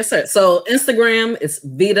 sir. Yes, sir. So Instagram is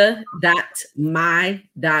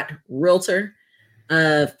vita.my.realtor.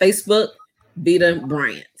 Facebook, Vita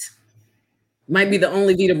Bryant. Might be the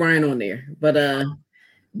only Vita Bryant on there, but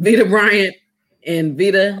Vita Bryant and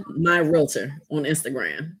Vita My Realtor on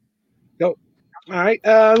Instagram. Go. All right.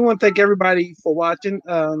 I want to thank everybody for watching.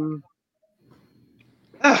 Man.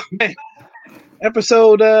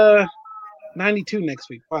 Episode 92 next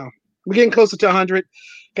week. Wow. We're getting closer to 100.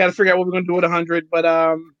 Got to figure out what we're going to do with 100. But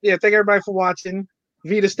thank everybody for watching.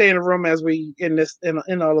 Vita, stay in the room as we in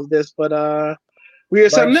all of this. But we are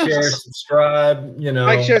something else. Share, subscribe,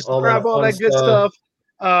 like, share, subscribe, all that good stuff.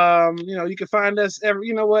 You can find us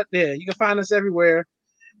you can find us everywhere.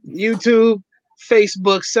 YouTube,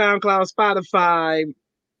 Facebook, SoundCloud, Spotify,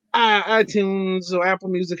 iTunes, or Apple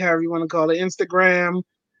Music, however you want to call it, Instagram,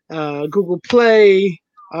 Google Play.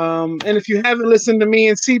 And if you haven't listened to me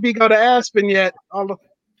and CB go to Aspen yet,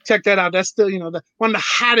 check that out. That's still, one of the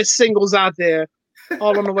hottest singles out there,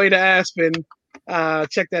 all on the way to Aspen.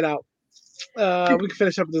 Check that out. We can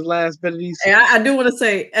finish up with this last bit of these. Hey, I do want to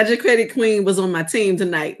say Educated Queen was on my team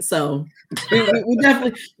tonight. So we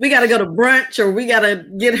definitely got to go to brunch, or we got to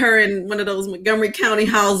get her in one of those Montgomery County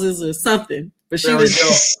houses or something. But she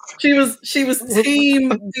was team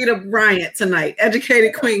Vita Bryant tonight.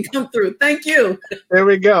 Educated Queen, come through. Thank you. There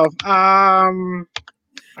we go. All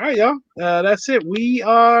right, y'all. That's it. We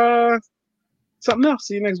are something else.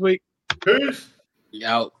 See you next week. Peace.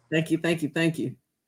 Out. Thank you.